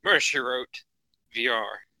Siri, Murder, She Wrote VR.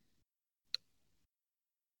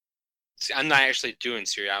 See, I'm not actually doing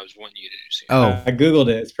Siri. I was wanting you to do Siri. Oh, I Googled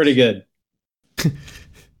it. It's pretty good.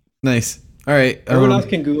 nice. All right. Everyone else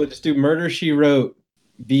can Google it. Just do Murder, She Wrote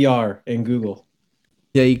VR in Google.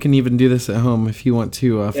 Yeah, you can even do this at home if you want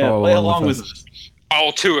to Yeah, follow play along along with with us. us.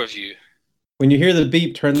 All two of you. When you hear the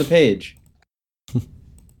beep, turn the page.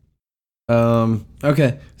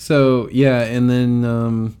 Okay. So yeah, and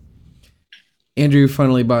then Andrew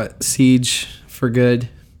finally bought Siege for good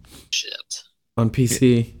Shit. on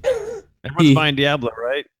PC. Everyone's buying Diablo,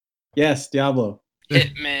 right? Yes, Diablo.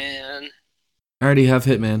 Hitman. I already have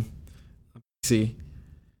Hitman on PC.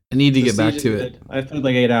 I need to The get back Siege to is it. good. I played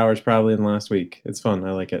 8 hours probably in the last week. It's fun.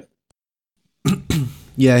 I like it.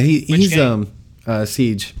 Yeah, he's game?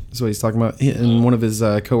 Siege is what he's talking about. And one of his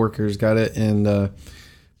coworkers got it and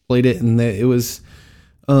played it, and it was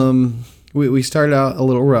we started out a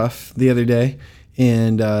little rough the other day,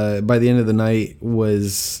 and by the end of the night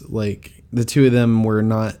was the two of them were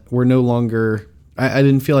no longer. I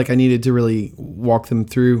didn't feel like I needed to really walk them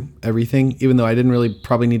through everything, even though I didn't really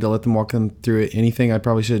probably need to let them walk them through anything. I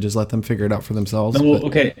probably should have just let them figure it out for themselves. No, but-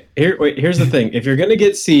 okay. Here's the thing. If you're gonna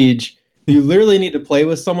get Siege, you literally need to play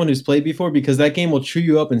with someone who's played before because that game will chew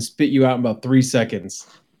you up and spit you out in about 3 seconds.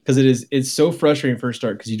 because it's so frustrating first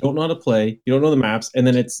start because you don't know how to play, you don't know the maps, and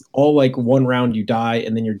then it's all like one round you die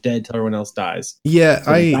and then you're dead till everyone else dies. Yeah,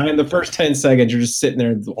 So you die in the first 10 seconds, you're just sitting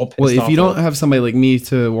there all pissed well, if off. you don't have somebody like me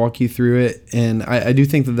to walk you through it, and I do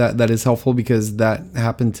think that is helpful because that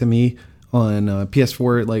happened to me on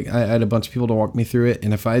PS4. Like I had a bunch of people to walk me through it,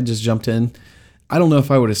 and if I had just jumped in, I don't know if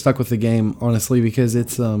I would have stuck with the game, honestly, because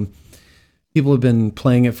it's people have been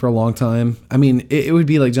playing it for a long time. I mean, it would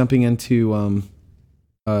be like jumping into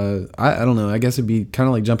I don't know. I guess it'd be kind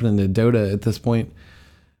of like jumping into Dota at this point.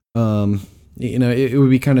 It would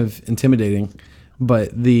be kind of intimidating,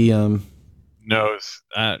 but the Nose.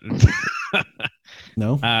 no.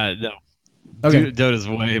 No. Okay. Dota's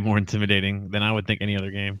way more intimidating than I would think any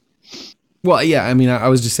other game. Well, yeah. I mean, I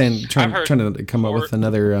was just saying, trying to come up with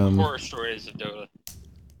another horror stories of Dota.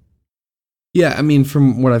 Yeah, I mean,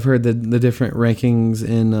 from what I've heard, the different rankings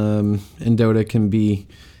in Dota can be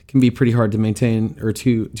pretty hard to maintain or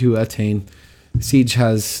to attain. Siege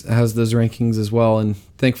has those rankings as well, and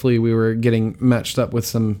thankfully we were getting matched up with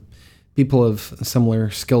some people of similar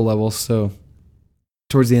skill levels. So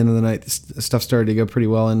towards the end of the night, stuff started to go pretty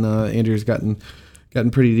well, and Andrew's gotten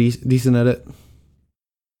pretty decent at it.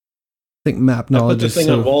 I think map knowledge. I put the thing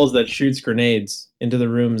on walls that shoots grenades into the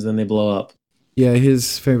rooms, then they blow up. Yeah,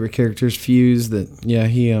 his favorite character is Fuse.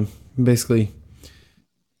 He basically,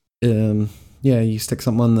 you stick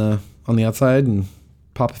something on the outside and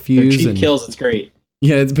pop a fuse. Cheap and kills, it's great.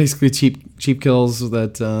 Yeah, it's basically cheap kills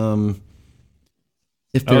that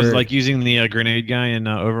if I was they're like using the grenade guy in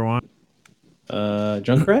Overwatch.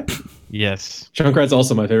 Junkrat? Yes. Junkrat's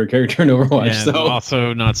also my favorite character in Overwatch. Yeah, so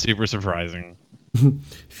also not super surprising.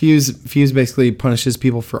 Fuse basically punishes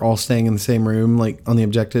people for all staying in the same room, like on the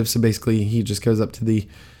objective. So basically, Andrew just goes up to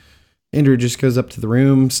the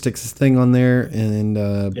room, sticks his thing on there,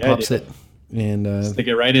 and pops it, and stick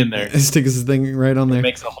it right in there. Sticks his thing right on there. It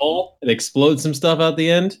makes a hole. It explodes some stuff out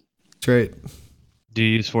the end. That's right. Do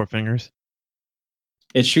you use 4 fingers?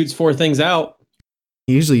 It shoots 4 things out.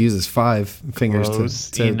 He usually uses 5 fingers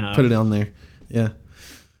to enough. put it on there. Yeah.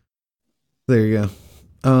 There you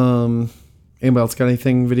go. Anybody else got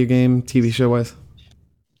anything video game, TV show wise?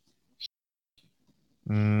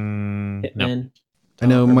 No. Hitman. I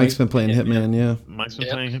know Mike's been playing Hitman. Yeah. Mike's been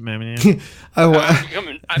playing Hitman.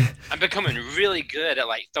 Yeah. I'm becoming really good at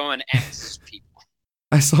like throwing axes at people.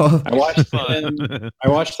 I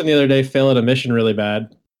watched him the other day fail at a mission really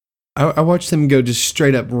bad. I watched him go just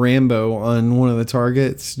straight up Rambo on one of the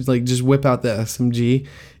targets, like just whip out the SMG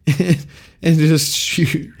and just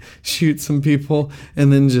shoot some people,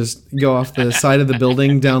 and then just go off the side of the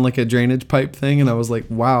building down like a drainage pipe thing. And I was like,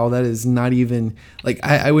 wow, that is not even like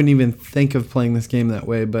I wouldn't even think of playing this game that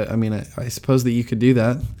way. But I mean, I suppose that you could do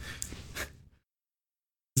that.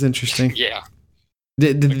 It's interesting. Yeah.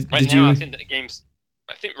 Did you?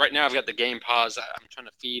 I think right now I've got the game paused. I'm trying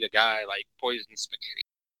to feed a guy like poison spaghetti.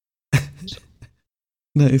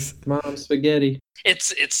 Nice. Mom spaghetti.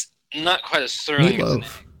 It's not quite as thrilling as an egg,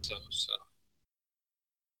 so.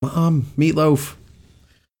 Mom, meatloaf.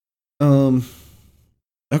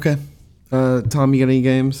 Okay. Tom, you got any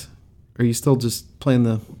games? Or are you still just playing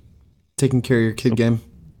the taking care of your kid game?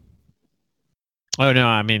 Oh no,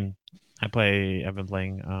 I mean, I've been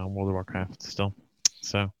playing World of Warcraft still.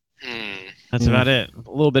 So that's about it.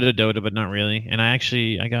 A little bit of Dota, but not really. And I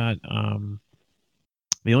got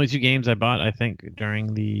the only 2 games I bought, I think,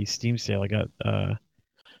 during the Steam sale. I got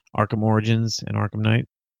Arkham Origins and Arkham Knight,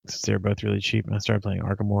 since they're both really cheap. And I started playing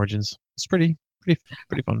Arkham Origins. It's pretty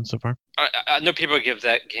fun so far. I know people give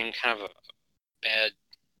that game kind of a bad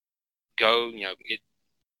go.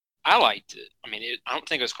 I liked it. I mean, I don't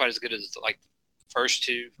think it was quite as good as like the first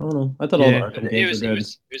 2. I don't know. I thought all the Arkham games were good.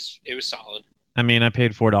 It was solid. I mean, I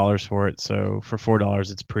paid $4 for it, so for $4,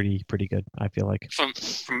 it's pretty good. I feel like. From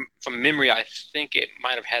memory, I think it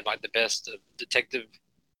might have had like the best detective.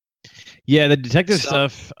 Yeah, the detective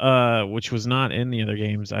stuff, which was not in the other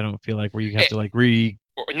games. I don't feel like where you have to like rebuild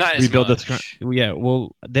the. Yeah,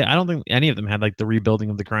 well, I don't think any of them had like the rebuilding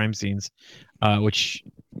of the crime scenes, which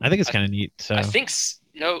I think is kind of neat. So I think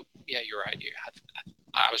no, yeah, you're right.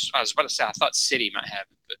 I was about to say I thought City might have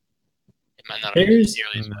it, but. It might not have been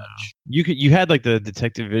nearly as much. You had like the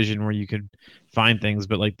detective vision where you could find things,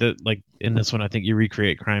 but like in this one, I think you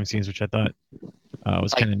recreate crime scenes, which I thought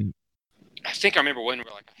was kind of neat. I think I remember one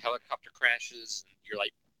where like a helicopter crashes, and you're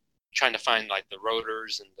like trying to find like the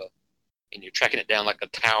rotors and you're tracking it down like a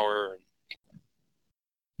tower.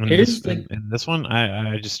 In this one,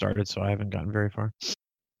 I just started, so I haven't gotten very far.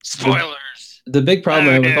 Spoilers. The big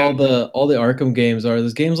problem with all the Arkham games are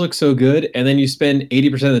those games look so good, and then you spend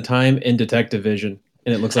 80% of the time in detective vision,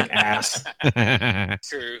 and it looks like ass.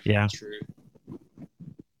 True. Yeah. True.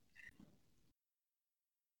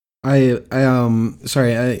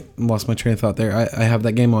 Sorry, I lost my train of thought there. I have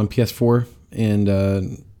that game on PS4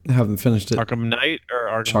 and haven't finished it. Arkham Knight or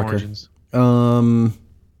Arkham Shocker. Origins?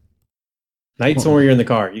 Night's when you're in the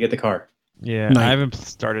car. You get the car. Yeah, Knight. I haven't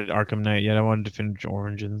started Arkham Knight yet. I wanted to finish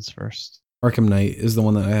Origins first. Arkham Knight is the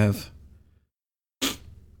one that I have.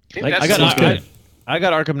 think Like, that's I got sounds I, good. I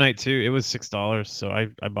got Arkham Knight too. It was $6, so I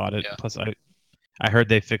bought it. Yeah. Plus, I heard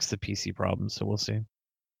they fixed the PC problem, so we'll see.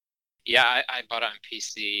 Yeah, I bought it on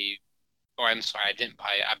PC. Or I'm sorry, I didn't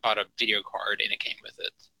buy it. I bought a video card and it came with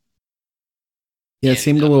it. Yeah, it And,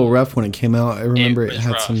 seemed a little rough when it came out. I remember it was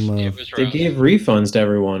had rough. some. It was They rough. gave refunds to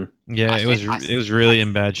everyone. Yeah, I it was think- it was really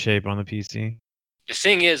in bad shape on the PC. The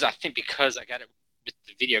thing is, I think because I got it with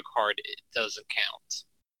the video card, it doesn't count.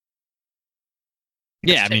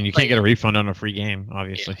 Yeah, I mean you can't get a refund on a free game,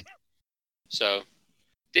 obviously. So,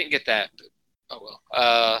 didn't get that. But, oh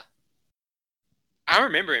well. I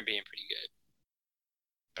remember it being pretty good.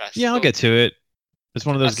 But Yeah, I'll still- get to it. It's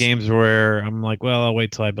one of those That's- games where I'm like, well, I'll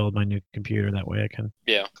wait till I build my new computer. That way I can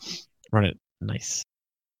Yeah. run it nice.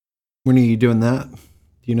 When are you doing that? Do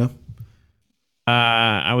you know?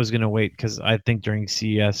 I was gonna wait because I think during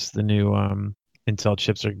CES the new Intel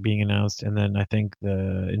chips are being announced, and then I think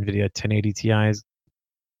the NVIDIA 1080 Ti's.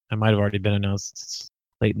 I might have already been announced. It's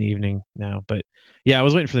late in the evening now, but yeah, I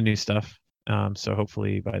was waiting for the new stuff. So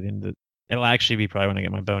hopefully by the end of it'll actually be probably when I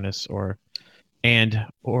get my bonus or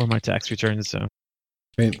my tax returns. So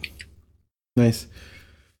Great. Nice.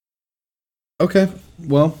 Okay.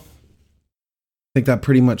 Well, I think that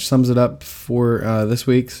pretty much sums it up for this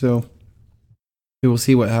week. So we will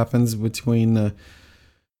see what happens between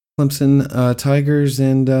Clemson Tigers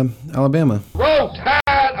and Alabama. Roll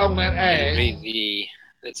Tide on that ass.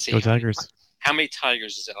 Let's see. go Tigers. How many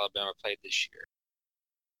Tigers has Alabama played this year?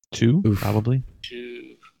 2 Oof. probably.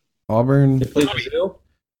 2. Auburn, They played Brazil.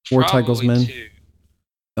 Four Tigers Probably men. 2.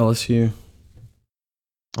 LSU.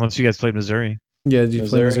 Unless you guys played Missouri. Yeah, did you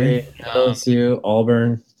play Missouri? LSU,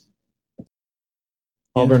 Auburn.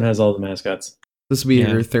 Auburn has all the mascots. This will be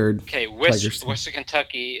Yeah. your third. Okay, Tigers. Western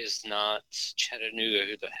Kentucky is not Chattanooga.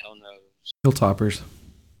 Who the hell knows? Hilltoppers.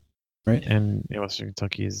 Right? And Western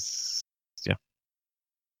Kentucky is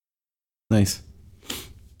Nice.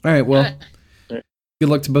 All right. Well, Eh, good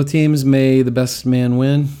luck to both teams. May the best man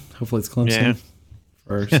win. Hopefully it's Clemson. Yeah.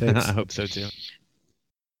 For our sakes. I hope so too.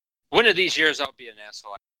 one of these years I'll be an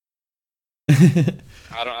asshole.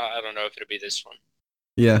 I don't know if it'll be this one.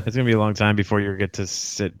 Yeah. It's gonna be a long time before you get to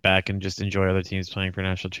sit back and just enjoy other teams playing for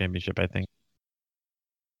national championship. I think.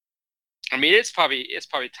 I mean, it's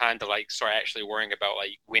probably time to like start actually worrying about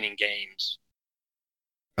like winning games.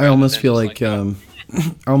 I almost than feel just like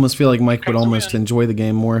I almost feel like Mike would Comes to almost win. enjoy the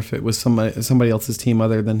game more if it was somebody else's team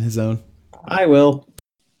other than his own. I will.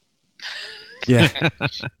 Yeah.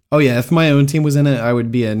 Oh yeah, if my own team was in it, I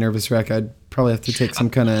would be a nervous wreck. I'd probably have to take some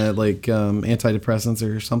kind of like antidepressants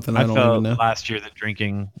or something. I don't felt even know. last year that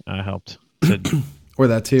drinking helped to, Or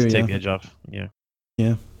that too, to take the yeah. edge off.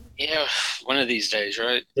 Yeah. Yeah, one of these days,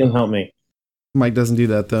 right? Didn't help me. Mike doesn't do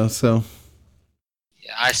that though, so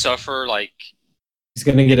Yeah, I suffer like He's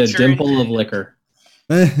gonna get a Sure. dimple of liquor.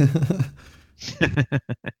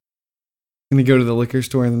 Gonna go to the liquor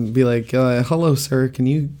store and be like, hello sir, can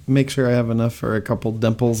you make sure I have enough for a couple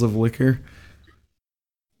dimples of liquor?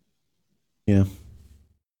 Yeah.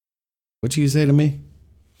 What'd you say to me?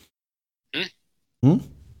 Hmm?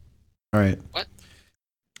 All right.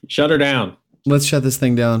 Shut her down. Let's shut this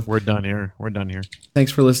thing down. We're done here.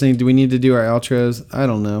 Thanks for listening. Do we need to do our outros? I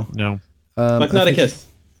don't know. No. Fuck I not a think kiss.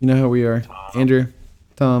 You know how we are. Andrew,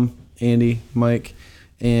 Tom, Andy, Mike,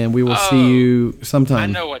 and we will Oh, see you sometime. I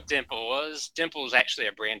know what Dimple was. Dimple was actually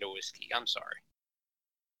a brand of whiskey. I'm sorry.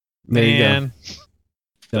 There you go. Man.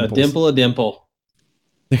 Dimples. A dimple.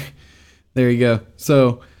 There you go.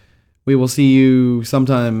 So we will see you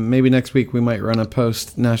sometime. Maybe next week we might run a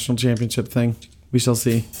post national championship thing. We shall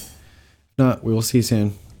see. If not, we will see you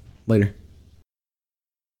soon. Later.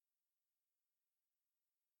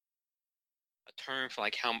 A term for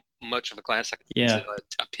like how much of a glass, like Yeah. is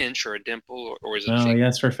it a pinch or a dimple, or is it? Oh,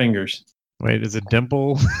 yes, for fingers. Wait, is it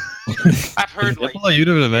dimple? I've heard like dimple a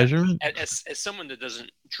unit of measurement? as someone that doesn't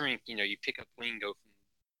drink, you pick up lingo from.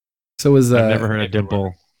 So was I've never heard of everywhere.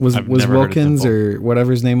 dimple. was I've was never heard of Wilkins dimple. or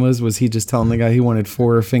whatever his name was he just telling the guy he wanted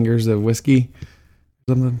 4 fingers of whiskey?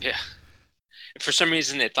 Something. Yeah. For some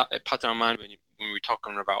reason, it popped in my mind when we were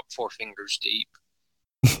talking about 4 fingers deep.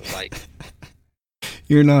 Like,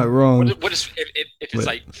 You're not wrong. what is if it's What?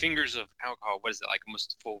 like fingers of alcohol? What is it, like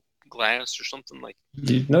almost a full glass or something like?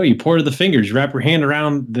 No, you pour to the fingers. You wrap your hand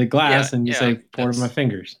around the glass Yeah, and you yeah, say, pour to that's- my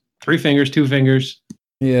fingers. 3 fingers, 2 fingers.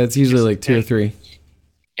 Yeah, it's usually like 2 or 3.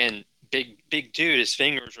 And big dude. His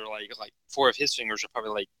fingers are like 4 of his fingers are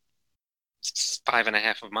probably like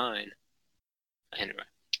 5.5 of mine. Anyway.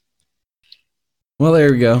 Well,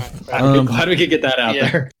 there we go. Glad we could get that out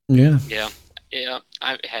yeah. there. Yeah. Yeah.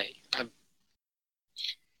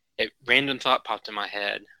 A random thought popped in my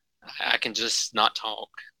head. I can just not talk.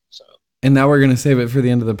 So. And now we're gonna save it for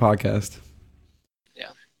the end of the podcast.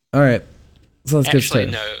 Yeah. All right. So let's get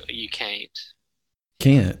Actually, started. no, you can't.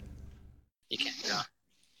 Can't. You can't. No.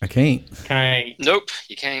 I can't. Okay. Nope,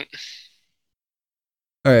 you can't.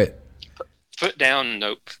 All right. Put down.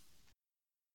 Nope.